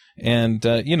 And,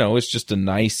 it's just a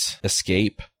nice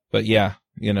escape. But yeah,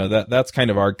 that's kind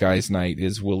of our guys' night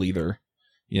is we'll either,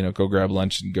 go grab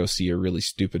lunch and go see a really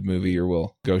stupid movie, or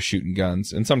we'll go shooting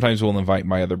guns. And sometimes we'll invite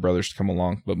my other brothers to come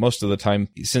along. But most of the time,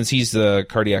 since he's the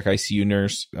cardiac ICU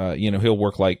nurse, he'll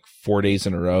work like 4 days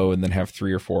in a row and then have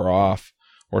 3 or 4 off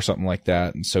or something like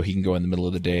that. And so he can go in the middle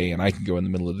of the day and I can go in the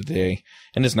middle of the day.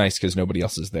 And it's nice because nobody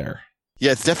else is there.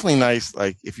 Yeah, it's definitely nice.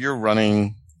 Like if you're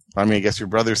running, I guess your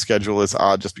brother's schedule is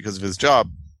odd just because of his job.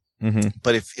 Mm-hmm.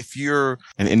 But if you're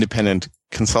an independent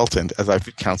consultant, as I've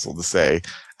been counseled to say,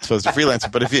 as opposed to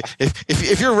freelancer, but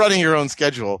if you're running your own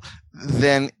schedule,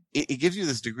 then it gives you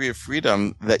this degree of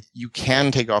freedom that you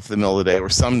can take off the middle of the day or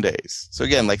some days. So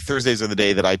again, like Thursdays are the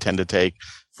day that I tend to take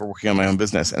for working on my own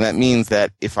business. And that means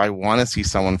that if I want to see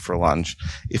someone for lunch,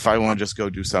 if I want to just go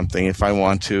do something, if I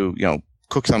want to,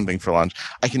 cook something for lunch,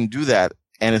 I can do that.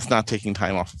 And it's not taking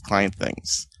time off of client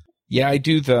things. Yeah, I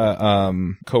do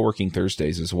the co-working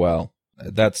Thursdays as well.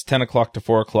 That's 10 o'clock to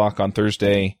 4 o'clock on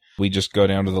Thursday. We just go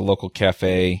down to the local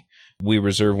cafe. We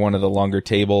reserve one of the longer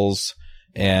tables,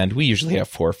 and we usually have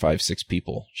 4, 5, 6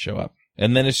 people show up.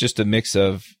 And then it's just a mix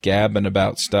of gabbing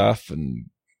about stuff and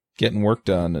getting work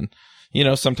done.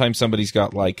 And, sometimes somebody's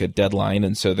got like a deadline,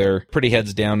 and so they're pretty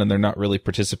heads down and they're not really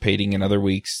participating. In other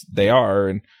weeks, they are.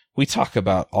 And we talk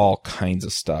about all kinds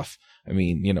of stuff.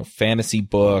 Fantasy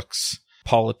books,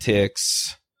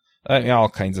 politics, all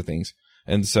kinds of things.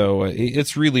 And so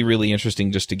it's really, really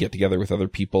interesting just to get together with other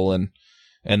people.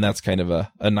 And that's kind of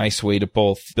a nice way to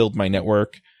both build my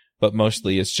network, but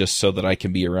mostly it's just so that I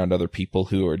can be around other people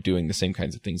who are doing the same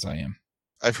kinds of things I am.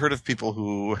 I've heard of people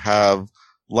who have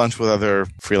lunch with other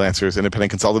freelancers, independent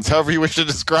consultants, however you wish to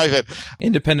describe it.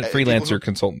 Independent freelancer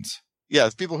consultants.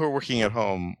 Yes, people who are working at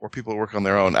home or people who work on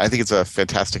their own. I think it's a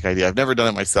fantastic idea. I've never done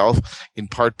it myself, in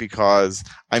part because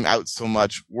I'm out so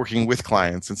much working with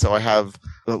clients. And so I have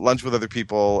lunch with other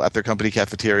people at their company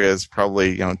cafeterias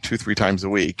probably, 2-3 times a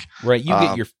week. Right. You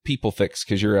get your people fixed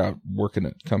because you're out working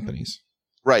at companies.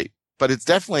 Right. But it's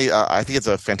definitely, I think it's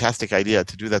a fantastic idea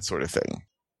to do that sort of thing.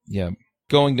 Yeah.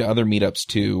 Going to other meetups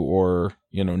too, or,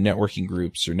 networking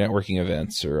groups or networking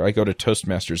events, or I go to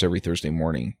Toastmasters every Thursday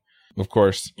morning. Of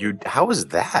course. How is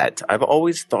that? I've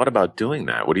always thought about doing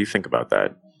that. What do you think about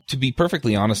that? To be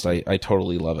perfectly honest, I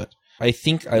totally love it. I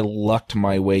think I lucked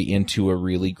my way into a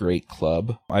really great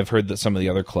club. I've heard that some of the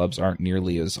other clubs aren't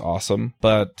nearly as awesome.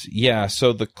 But yeah,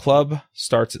 so the club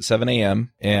starts at 7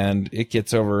 a.m. and it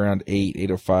gets over around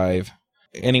 8:05.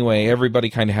 Anyway, everybody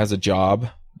kind of has a job.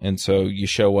 And so you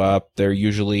show up. There are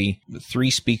usually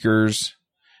 3 speakers.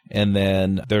 And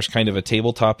then there's kind of a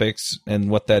table topics. And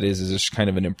what that is just kind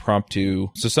of an impromptu.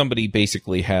 So somebody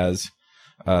basically has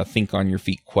a think on your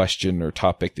feet question or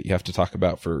topic that you have to talk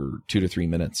about for 2 to 3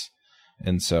 minutes.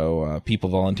 And so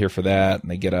people volunteer for that, and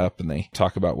they get up and they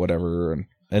talk about whatever. And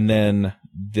And then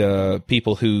the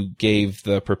people who gave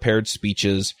the prepared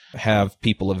speeches have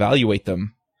people evaluate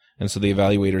them. And so the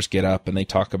evaluators get up and they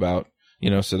talk about,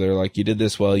 so they're like, you did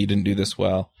this well, you didn't do this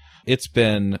well. It's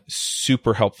been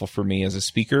super helpful for me as a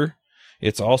speaker.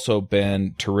 It's also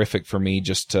been terrific for me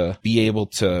just to be able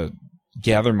to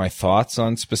gather my thoughts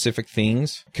on specific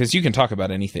things, because you can talk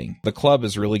about anything. The club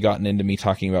has really gotten into me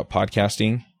talking about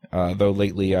podcasting, though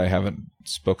lately I haven't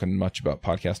spoken much about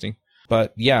podcasting.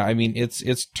 But yeah, I mean,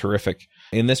 it's terrific.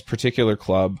 In this particular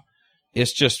club,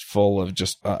 it's just full of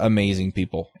just amazing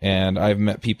people. And I've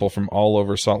met people from all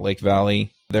over Salt Lake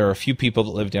Valley. There are a few people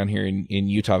that live down here in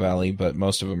Utah Valley, but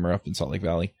most of them are up in Salt Lake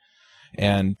Valley.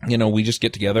 And, we just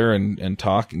get together and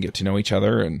talk and get to know each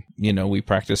other. And, we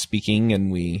practice speaking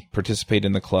and we participate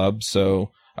in the club.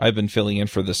 So I've been filling in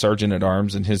for the sergeant at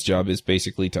arms, and his job is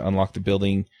basically to unlock the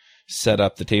building, set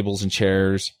up the tables and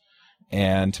chairs,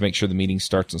 and to make sure the meeting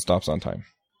starts and stops on time.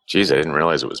 Geez, I didn't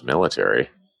realize it was military.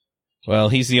 Well,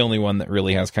 he's the only one that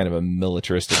really has kind of a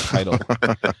militaristic title.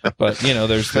 But,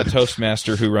 there's the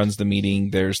Toastmaster who runs the meeting.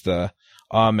 There's the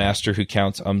Awe Master who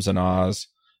counts ums and ahs.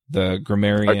 The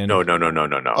grammarian. No.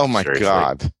 Oh my Seriously?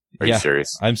 God. Are you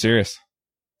serious? I'm serious.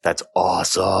 That's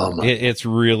awesome. It's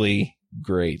really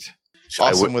great.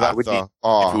 Awesome without the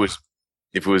awe.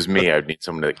 If it was me, I'd need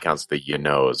someone that counts the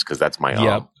you-knows, because that's my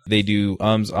Yep. They do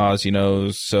ums, ahs,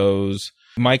 so's.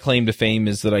 My claim to fame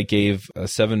is that I gave a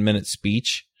 7-minute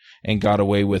speech and got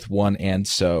away with one and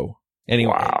so.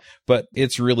 Anyway, wow. But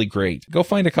it's really great. Go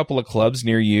find a couple of clubs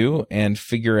near you and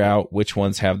figure out which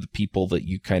ones have the people that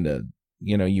you kind of,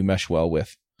 you mesh well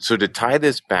with. So to tie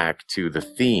this back to the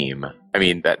theme, I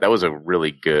mean, that was a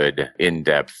really good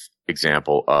in-depth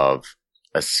example of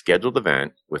a scheduled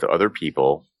event with other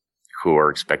people who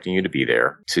are expecting you to be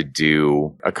there to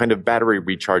do a kind of battery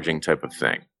recharging type of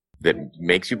thing that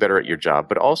makes you better at your job.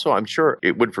 But also, I'm sure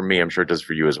it would for me, I'm sure it does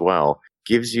for you as well,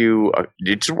 gives you,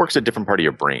 it just works a different part of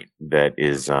your brain that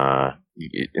is,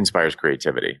 it inspires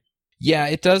creativity. Yeah,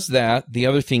 it does that. The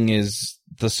other thing is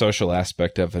the social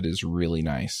aspect of it is really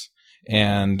nice.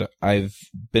 And I've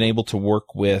been able to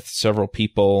work with several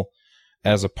people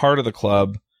as a part of the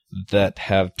club that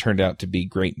have turned out to be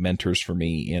great mentors for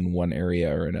me in one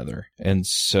area or another. And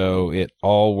so it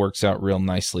all works out real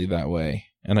nicely that way.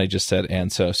 And I just said,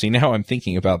 and so. See, now I'm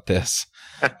thinking about this.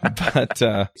 But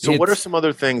so what are some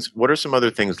other things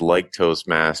like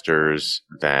Toastmasters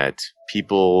that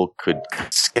people could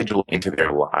schedule into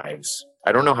their lives?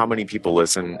 I don't know how many people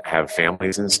have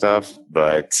families and stuff,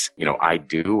 but I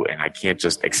do, and I can't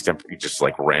just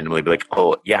randomly be like,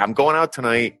 oh yeah, I'm going out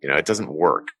tonight. It doesn't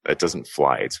work. It doesn't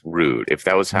fly. It's rude. If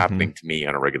that was happening to me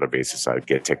on a regular basis, I would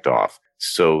get ticked off.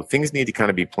 So things need to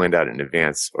kind of be planned out in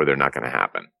advance, or they're not going to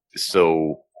happen.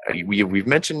 So we've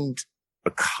mentioned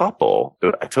a couple.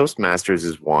 Toastmasters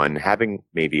is one. Having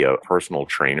maybe a personal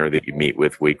trainer that you meet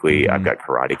with weekly. I've got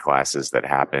karate classes that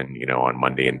happen, on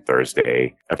Monday and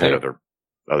Thursday. I've had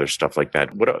other stuff like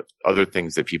that. What are other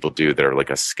things that people do that are like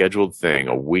a scheduled thing,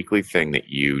 a weekly thing that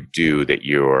you do that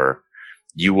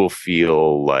you will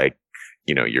feel like,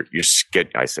 you're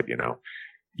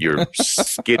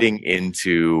skidding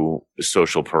into the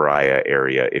social pariah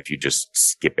area if you just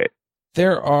skip it.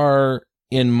 There are,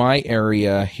 in my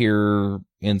area here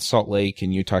in Salt Lake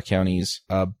and Utah counties,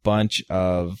 a bunch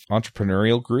of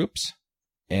entrepreneurial groups,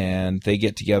 and they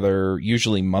get together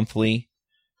usually monthly,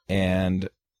 and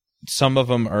some of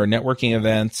them are networking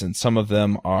events, and some of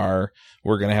them are,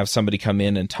 we're going to have somebody come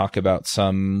in and talk about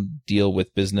some deal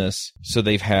with business. So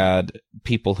they've had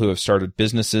people who have started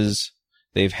businesses.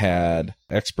 They've had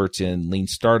experts in lean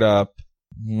startup.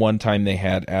 One time they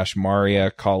had Ash Maurya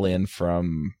call in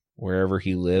from wherever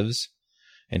he lives,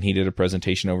 and he did a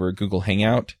presentation over a Google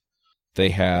Hangout. They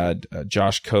had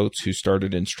Josh Coates, who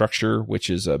started Instructure, which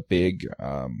is a big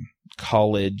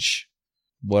college.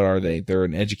 What are they? They're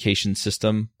an education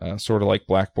system, sort of like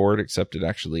Blackboard, except it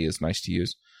actually is nice to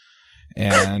use.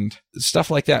 And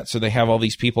stuff like that. So they have all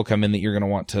these people come in that you're going to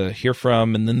want to hear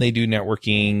from, and then they do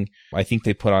networking. I think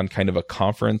they put on kind of a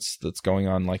conference that's going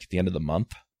on like at the end of the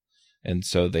month. And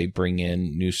so they bring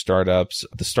in new startups.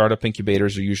 The startup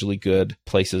incubators are usually good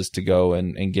places to go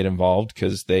and get involved,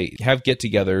 because they have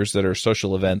get-togethers that are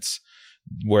social events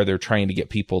where they're trying to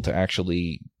get people to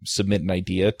actually submit an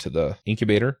idea to the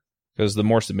incubator, because the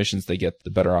more submissions they get, the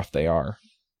better off they are.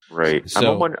 Right.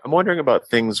 So, I'm wondering about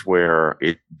things where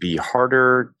it'd be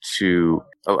harder to...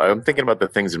 I'm thinking about the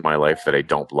things in my life that I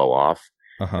don't blow off.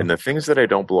 And the things that I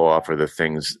don't blow off are the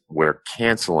things where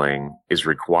canceling is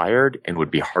required and would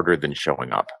be harder than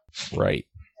showing up. Right.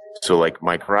 So like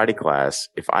my karate class,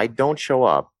 if I don't show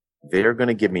up, they're going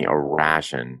to give me a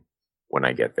ration when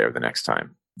I get there the next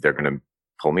time. They're going to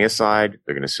pull me aside.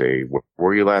 They're going to say, where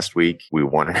were you last week? We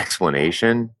want an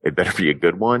explanation. It better be a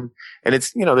good one. And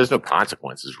it's, there's no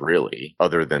consequences really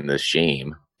other than the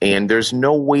shame. And there's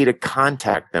no way to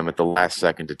contact them at the last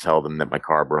second to tell them that my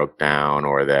car broke down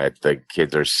or that the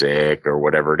kids are sick or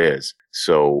whatever it is.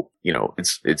 So,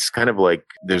 it's kind of like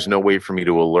there's no way for me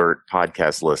to alert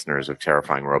podcast listeners of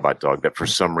Terrifying Robot Dog that for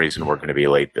some reason we're going to be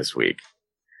late this week.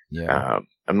 Yeah.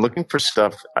 I'm looking for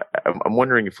stuff. I'm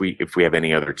wondering if we have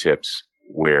any other tips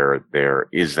where there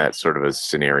is that sort of a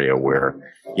scenario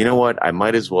where, you know what, I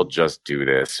might as well just do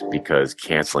this because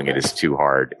canceling it is too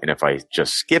hard. And if I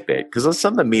just skip it, because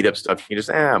some of the meetup stuff, you just,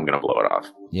 I'm going to blow it off.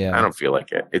 Yeah. I don't feel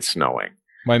like it. It's snowing.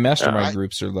 My mastermind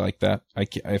groups are like that.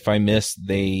 If I miss,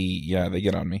 they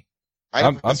get on me.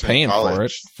 I'm paying for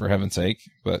it, for heaven's sake.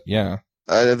 But yeah.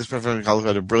 This professor in college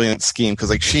had a brilliant scheme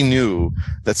because she knew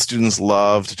that students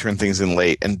love to turn things in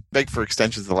late and beg for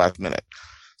extensions at the last minute.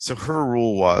 So her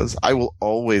rule was, I will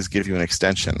always give you an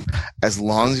extension as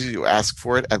long as you ask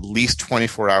for it at least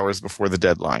 24 hours before the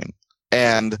deadline.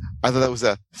 And I thought that was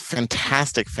a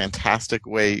fantastic, fantastic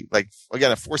way, like,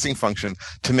 again, a forcing function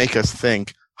to make us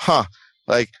think,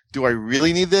 do I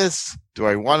really need this? Do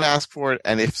I want to ask for it?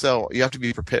 And if so, you have to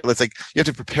be prepared. You have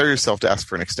to prepare yourself to ask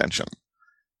for an extension.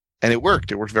 And it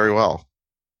worked. It worked very well.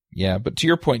 Yeah, but to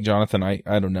your point, Jonathan, I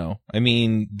don't know. I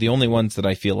mean, the only ones that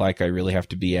I feel like I really have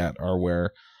to be at are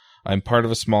where I'm part of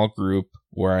a small group,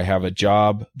 where I have a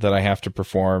job that I have to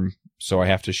perform, so I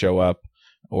have to show up,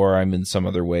 or I'm in some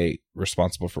other way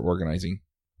responsible for organizing.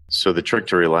 So the trick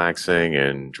to relaxing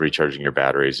and recharging your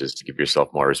batteries is to give yourself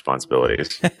more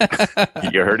responsibilities.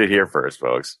 You heard it here first,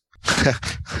 folks.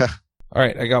 All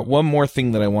right, I got one more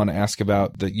thing that I want to ask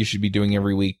about that you should be doing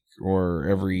every week or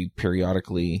every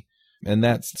periodically, and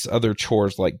that's other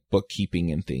chores like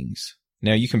bookkeeping and things.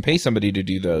 Now, you can pay somebody to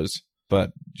do those,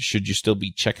 but should you still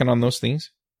be checking on those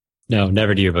things? No,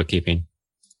 never do your bookkeeping.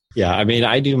 Yeah, I mean,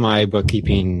 I do my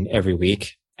bookkeeping every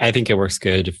week. I think it works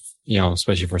good,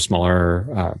 especially for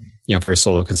smaller, for a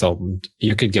solo consultant.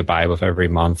 You could get by with every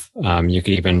month. You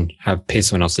could even pay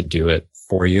someone else to do it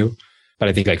for you. But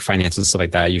I think like finance and stuff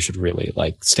like that, you should really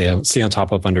stay on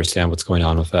top of, understand what's going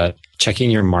on with that.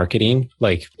 Checking your marketing,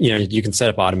 you can set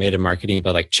up automated marketing,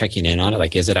 but checking in on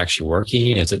it, is it actually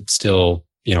working? Is it still,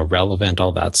 relevant?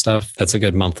 All that stuff. That's a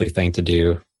good monthly thing to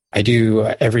do. I do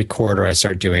every quarter. I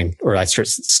start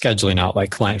scheduling out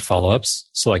client follow-ups.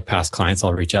 So past clients,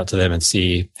 I'll reach out to them and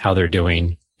see how they're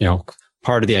doing.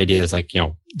 Part of the idea is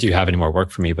do you have any more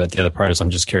work for me? But the other part is I'm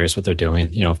just curious what they're doing.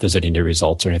 If there's any new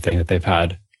results or anything that they've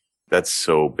had. That's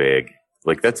so big.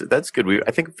 That's good.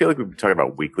 I feel like we've been talking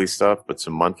about weekly stuff, but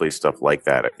some monthly stuff like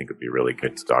that, I think would be really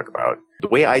good to talk about. The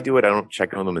way I do it, I don't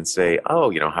check on them and say,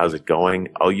 how's it going?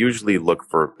 I'll usually look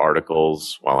for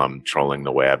articles while I'm trolling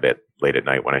the web late at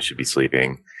night when I should be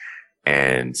sleeping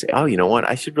and say, you know what?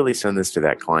 I should really send this to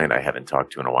that client I haven't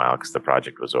talked to in a while because the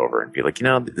project was over, and be like,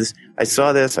 I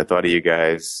saw this. I thought of you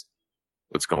guys.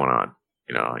 What's going on?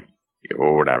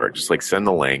 Or whatever. Just send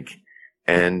the link.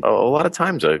 And a lot of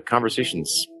times a conversation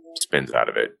spins out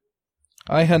of it.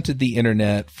 I hunted the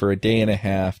internet for a day and a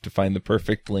half to find the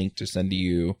perfect link to send to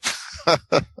you.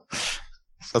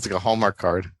 Sounds like a Hallmark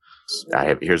card.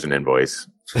 Here's an invoice.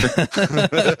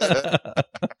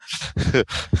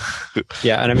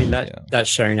 Yeah, and I mean that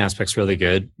sharing aspect's really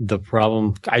good. The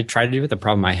problem I try to do with the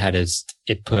problem I had is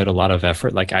it put a lot of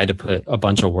effort. I had to put a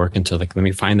bunch of work into let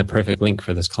me find the perfect link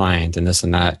for this client and this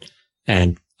and that.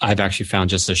 And I've actually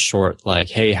found just a short,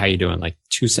 hey, how you doing?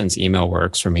 2-sentence email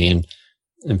works for me. And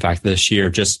in fact, this year,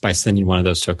 just by sending one of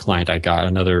those to a client, I got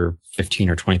another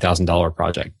 $15,000 or $20,000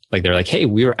 project. They're hey,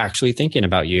 we were actually thinking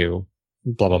about you,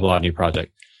 blah, blah, blah, new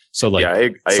project. So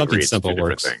I something agree. simple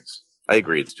works. Things. I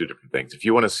agree. It's two different things. If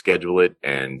you want to schedule it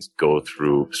and go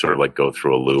through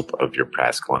a loop of your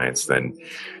past clients, then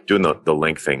doing the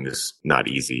link thing is not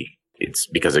easy. It's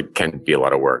because it can be a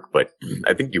lot of work, but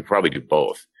I think you probably do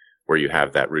both, where you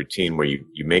have that routine where you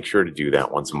make sure to do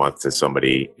that once a month to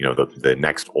somebody, the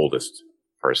next oldest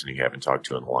person you haven't talked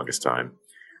to in the longest time.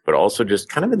 But also just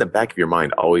kind of in the back of your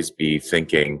mind, always be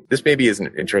thinking, this maybe isn't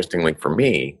an interesting link for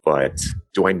me, but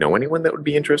do I know anyone that would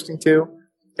be interesting to?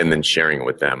 And then sharing it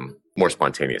with them more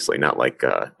spontaneously, not like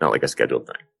a scheduled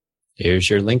thing. Here's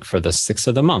your link for the 6th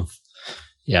of the month.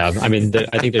 Yeah, I mean,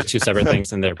 I think they're two separate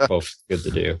things and they're both good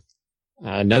to do.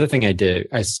 Another thing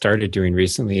I started doing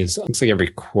recently is looks like every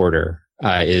quarter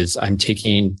is I'm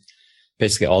taking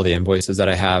basically all the invoices that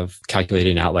I have,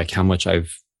 calculating out how much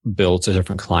I've billed to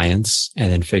different clients,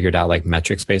 and then figured out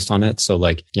metrics based on it. So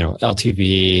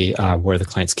LTV, where the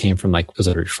clients came from, was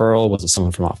it a referral? Was it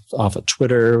someone from off of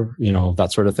Twitter?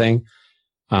 That sort of thing.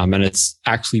 And it's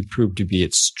actually proved to be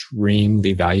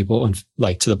extremely valuable and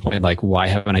like to the point, like, why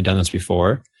haven't I done this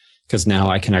before? Because now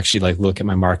I can actually like look at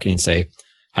my marketing and say,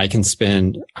 I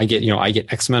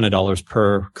get X amount of dollars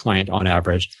per client on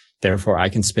average. Therefore, I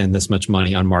can spend this much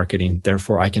money on marketing.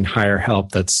 Therefore, I can hire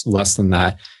help that's less than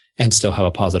that and still have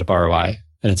a positive ROI.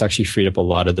 And it's actually freed up a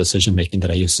lot of decision making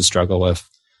that I used to struggle with.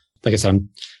 Like I said,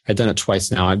 I've done it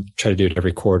twice now. I try to do it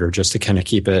every quarter just to kind of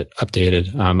keep it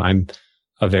updated. I'm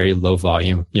a very low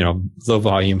volume,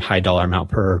 high dollar amount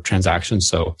per transaction.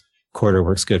 So quarter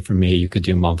works good for me. You could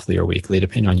do monthly or weekly,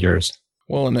 depending on yours.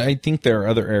 Well, and I think there are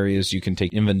other areas you can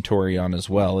take inventory on as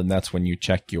well. And that's when you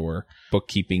check your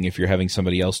bookkeeping if you're having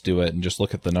somebody else do it, and just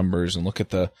look at the numbers and look at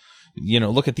the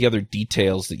other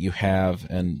details that you have.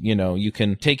 And, you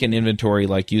can take an inventory,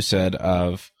 like you said,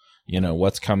 of,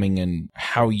 what's coming and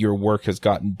how your work has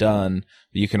gotten done.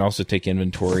 But you can also take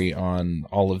inventory on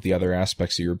all of the other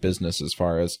aspects of your business as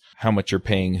far as how much you're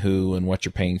paying who and what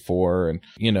you're paying for, and,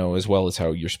 as well as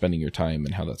how you're spending your time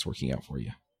and how that's working out for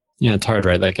you. Yeah, it's hard,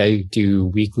 right? Like I do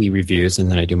weekly reviews and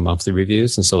then I do monthly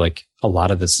reviews. And so like a lot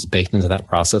of this is baked into that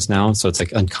process now. So it's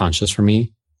like unconscious for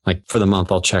me. Like for the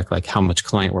month, I'll check like how much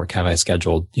client work have I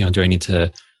scheduled? Do I need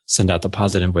to send out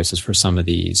deposit invoices for some of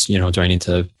these? Do I need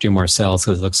to do more sales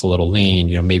because it looks a little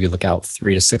lean? Maybe look out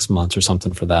 3 to 6 months or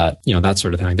something for that, that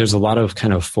sort of thing. There's a lot of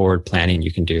kind of forward planning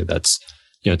you can do that's,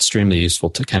 extremely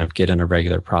useful to kind of get in a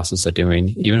regular process of doing,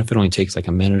 even if it only takes like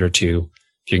a minute or two.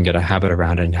 If you can get a habit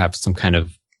around it and have some kind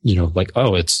of,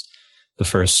 it's the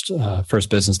first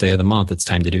business day of the month. It's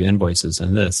time to do invoices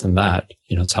and this and that.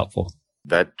 It's helpful.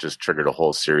 That just triggered a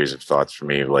whole series of thoughts for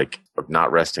me, like of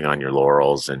not resting on your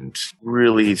laurels and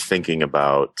really thinking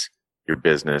about your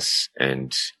business.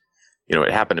 And,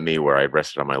 it happened to me where I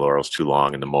rested on my laurels too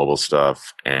long in the mobile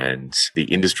stuff, and the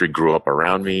industry grew up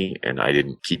around me and I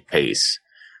didn't keep pace.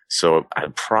 So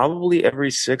probably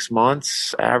every 6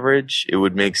 months average, it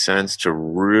would make sense to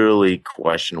really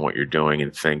question what you're doing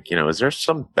and think, is there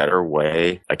some better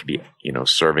way I could be,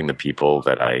 serving the people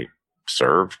that I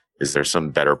serve? Is there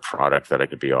some better product that I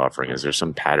could be offering? Is there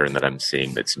some pattern that I'm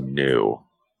seeing that's new?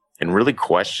 And really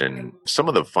question some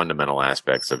of the fundamental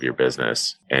aspects of your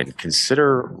business and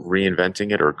consider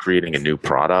reinventing it or creating a new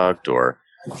product. Or,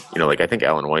 I think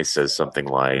Alan Weiss says something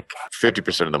like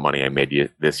 50% of the money I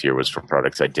made this year was from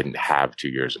products I didn't have 2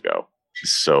 years ago.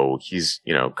 So he's,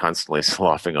 constantly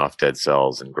sloughing off dead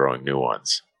cells and growing new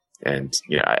ones. And,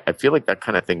 I feel like that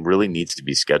kind of thing really needs to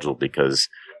be scheduled, because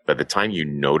by the time you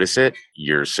notice it,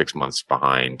 you're 6 months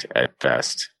behind at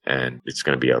best, and it's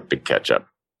going to be a big catch up.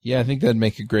 Yeah, I think that'd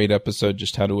make a great episode,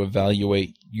 just how to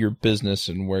evaluate your business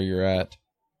and where you're at.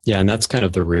 Yeah, and that's kind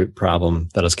of the root problem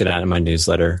that I was getting at in my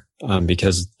newsletter,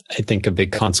 because I think a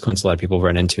big consequence a lot of people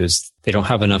run into is they don't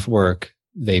have enough work.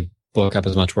 They book up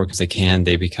as much work as they can.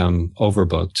 They become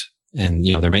overbooked, and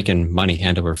they're making money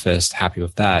hand over fist, happy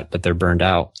with that, but they're burned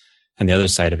out. And the other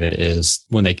side of it is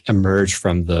when they emerge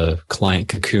from the client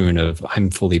cocoon of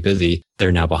I'm fully busy,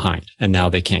 they're now behind, and now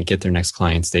they can't get their next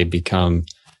clients. They become,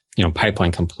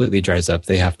 pipeline completely dries up.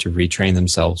 They have to retrain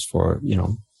themselves for,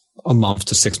 a month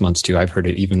to 6 months too. I've heard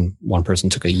it. Even one person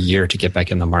took a year to get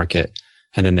back in the market,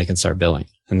 and then they can start billing.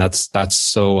 And that's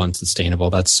so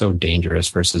unsustainable. That's so dangerous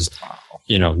versus,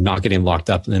 not getting locked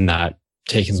up in that,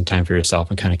 taking some time for yourself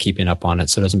and kind of keeping up on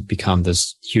it so it doesn't become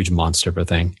this huge monster of a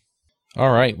thing.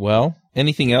 All right. Well,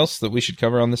 anything else that we should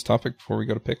cover on this topic before we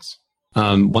go to picks?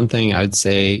 One thing I'd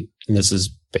say, and this is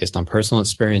based on personal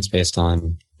experience, based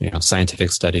on,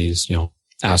 scientific studies,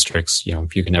 asterisks,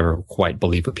 if you can never quite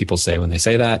believe what people say when they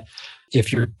say that.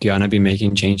 If you're going to be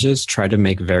making changes, try to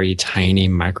make very tiny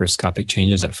microscopic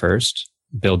changes at first,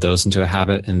 build those into a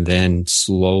habit, and then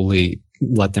slowly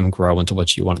let them grow into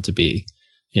what you want it to be.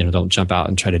 Don't jump out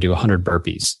and try to do 100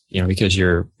 burpees, because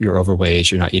you're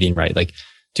overweight, you're not eating right. Like,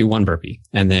 do 1 burpee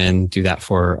and then do that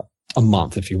for a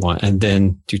month if you want, and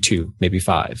then do 2, maybe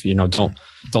 5.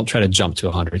 Don't try to jump to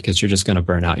 100, because you're just going to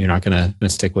burn out. You're not going to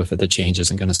stick with it. The change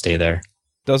isn't going to stay there.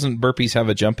 Doesn't burpees have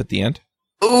a jump at the end?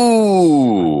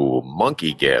 Ooh,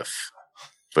 monkey gif.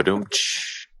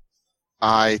 Ba-doom-tsh.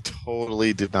 I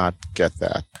totally did not get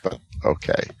that, but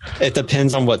okay. It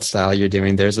depends on what style you're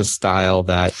doing. There's a style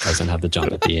that doesn't have the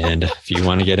jump at the end. If you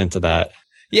want to get into that.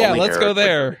 Yeah, Only let's go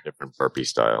there. Different burpee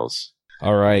styles.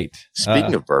 All right.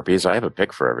 Speaking of burpees, I have a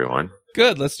pick for everyone.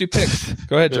 Good. Let's do picks.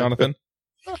 Go ahead, Jonathan.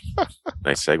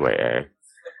 Nice segue,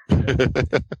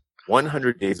 eh?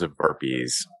 100 Days of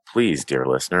Burpees. Please, dear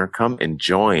listener, come and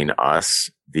join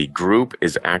us. The group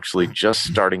is actually just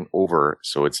starting over,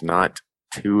 so it's not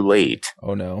too late.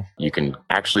 Oh, no. You can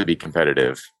actually be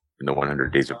competitive in the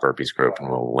 100 Days of Burpees group, and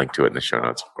we'll link to it in the show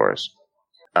notes, of course.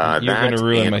 You're going to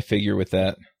ruin my figure with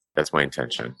that. That's my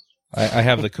intention. I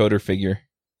have the coder figure.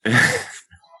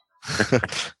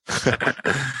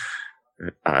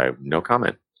 No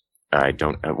comment. I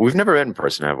don't. We've never met in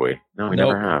person, have we? No, we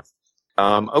never have.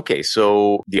 Okay,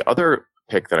 so the other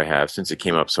pick that I have, since it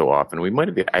came up so often,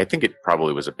 I think it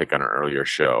probably was a pick on an earlier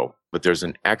show, but there's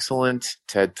an excellent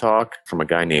TED Talk from a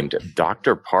guy named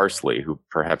Dr. Parsley, who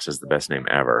perhaps is the best name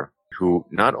ever, who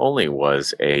not only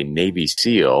was a Navy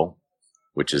SEAL,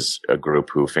 which is a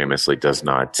group who famously does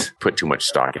not put too much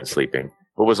stock in sleeping,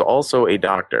 but was also a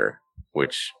doctor,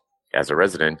 which as a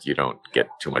resident, you don't get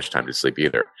too much time to sleep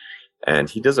either. And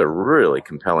he does a really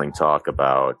compelling talk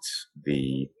about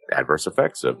the adverse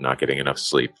effects of not getting enough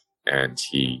sleep. And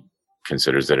he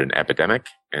considers it an epidemic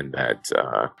and that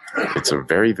it's a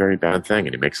very, very bad thing.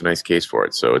 And he makes a nice case for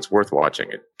it. So it's worth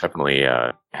watching. It definitely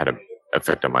had an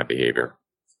effect on my behavior.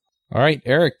 All right,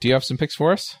 Eric, do you have some picks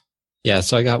for us? Yeah,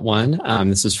 so I got one.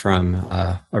 This is from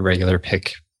a regular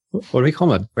pick. What do we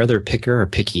call him? A regular picker or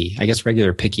picky? I guess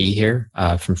regular picky here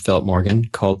from Philip Morgan,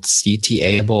 called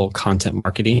CTA-able content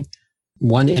marketing.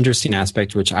 One interesting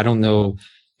aspect, which I don't know,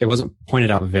 it wasn't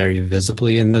pointed out very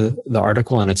visibly in the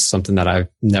article, and it's something that I've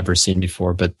never seen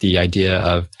before, but the idea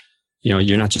of,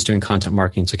 you're not just doing content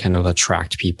marketing to kind of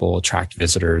attract people, attract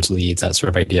visitors, leads, that sort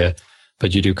of idea,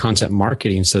 but you do content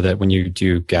marketing so that when you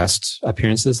do guest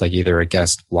appearances, like either a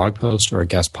guest blog post or a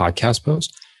guest podcast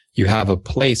post, you have a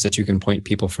place that you can point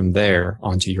people from there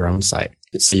onto your own site.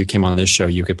 So you came on this show,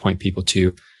 you could point people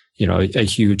to, a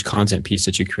huge content piece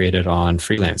that you created on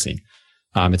freelancing.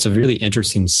 It's a really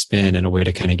interesting spin and a way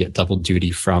to kind of get double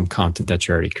duty from content that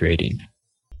you're already creating.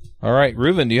 All right,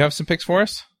 Reuven, do you have some picks for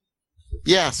us?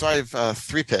 Yeah, so I have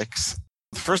 3 picks.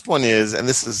 The first one is, and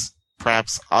this is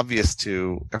perhaps obvious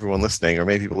to everyone listening, or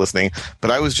maybe people listening, but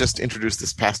I was just introduced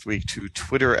this past week to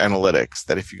Twitter Analytics,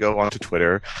 that if you go onto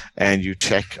Twitter and you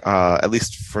check, at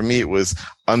least for me, it was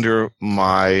under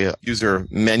my user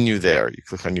menu there. You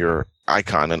click on your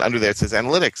icon, and under there it says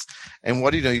Analytics. And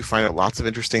what do you know? You find out lots of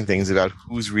interesting things about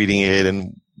who's reading it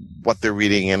and what they're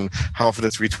reading and how often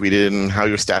it's retweeted and how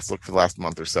your stats look for the last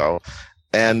month or so.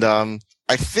 And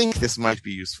I think this might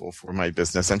be useful for my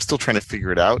business. I'm still trying to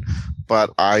figure it out, but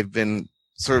I've been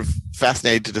sort of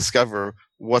fascinated to discover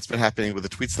what's been happening with the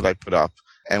tweets that I put up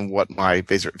and what my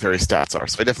various stats are.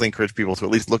 So I definitely encourage people to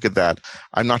at least look at that.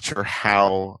 I'm not sure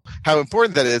how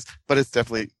important that is, but it's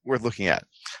definitely worth looking at.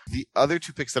 The other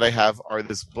 2 picks that I have are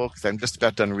this book that I'm just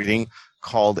about done reading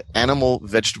called Animal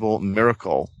Vegetable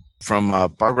Miracle from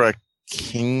Barbara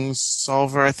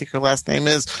Kingsolver, I think her last name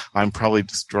is. I'm probably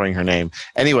destroying her name.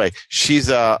 Anyway, she's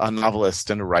a novelist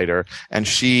and a writer, and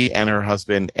she and her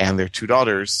husband and their 2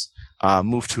 daughters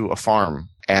moved to a farm,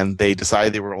 and they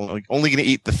decided they were only going to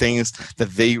eat the things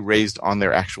that they raised on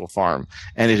their actual farm.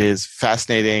 And it is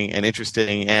fascinating and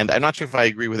interesting, and I'm not sure if I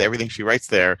agree with everything she writes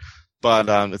there, but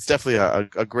it's definitely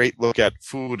a great look at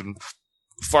food and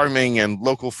farming and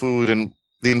local food and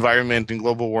the environment and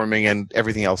global warming and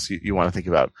everything else you want to think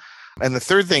about. And the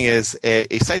third thing is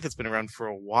a site that's been around for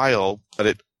a while, but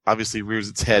it obviously rears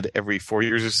its head every 4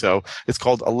 years or so. It's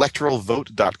called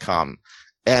electoralvote.com.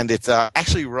 And it's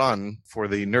actually run, for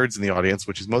the nerds in the audience,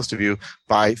 which is most of you,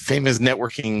 by famous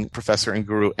networking professor and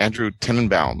guru Andrew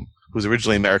Tenenbaum, who's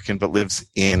originally American but lives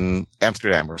in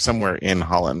Amsterdam or somewhere in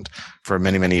Holland for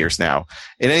many, many years now.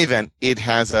 In any event, it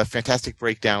has a fantastic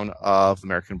breakdown of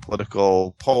American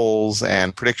political polls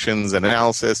and predictions and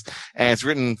analysis, and it's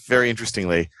written very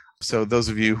interestingly. So those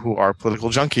of you who are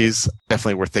political junkies,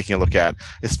 definitely worth taking a look at,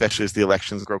 especially as the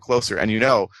elections grow closer. And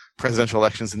presidential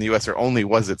elections in the U.S. are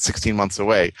 16 months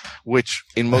away, which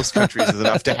in most countries is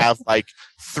enough to have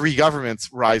 3 governments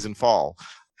rise and fall.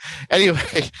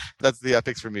 Anyway, that's the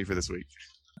picks for me for this week.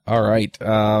 All right.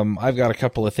 I've got a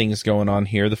couple of things going on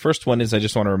here. The first one is I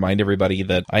just want to remind everybody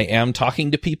that I am talking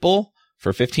to people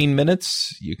for 15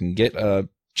 minutes. You can get a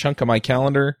chunk of my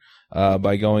calendar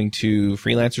by going to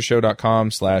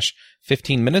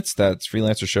freelancershow.com/15 minutes. That's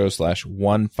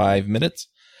freelancershow/15 minutes.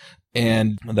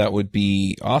 And that would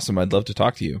be awesome. I'd love to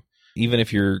talk to you. Even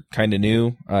if you're kind of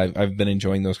new, I've been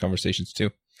enjoying those conversations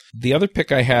too. The other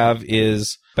pick I have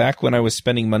is back when I was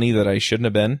spending money that I shouldn't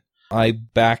have been, I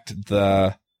backed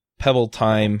the Pebble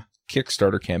Time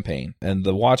Kickstarter campaign. And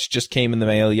the watch just came in the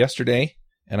mail yesterday,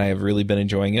 and I have really been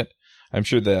enjoying it. I'm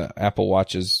sure the Apple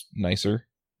Watch is nicer.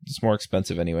 It's more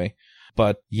expensive anyway.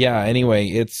 But yeah, anyway,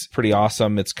 it's pretty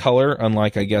awesome. It's color,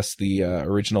 unlike, I guess, the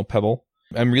original Pebble.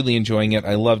 I'm really enjoying it.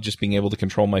 I love just being able to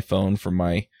control my phone from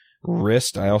my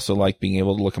wrist. I also like being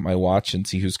able to look at my watch and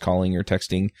see who's calling or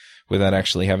texting without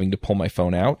actually having to pull my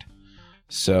phone out.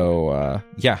 So,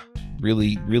 yeah,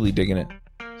 really, really digging it.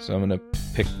 So I'm going to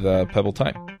pick the Pebble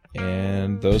Time.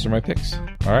 And those are my picks.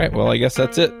 All right, well, I guess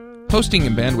that's it. Hosting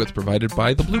and bandwidth provided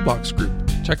by the Blue Box Group.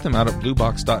 Check them out at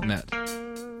bluebox.net.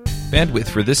 Bandwidth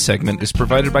for this segment is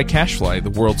provided by CacheFly, the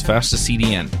world's fastest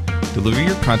CDN. Deliver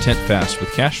your content fast with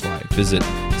CacheFly. Visit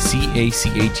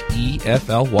CacheFly.com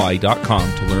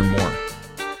to learn more.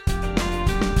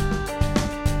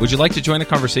 Would you like to join the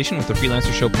conversation with the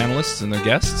Freelancer Show panelists and their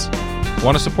guests?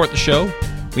 Want to support the show?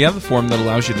 We have the form that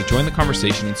allows you to join the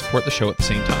conversation and support the show at the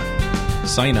same time.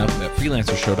 Sign up at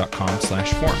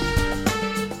freelancershow.com/forum.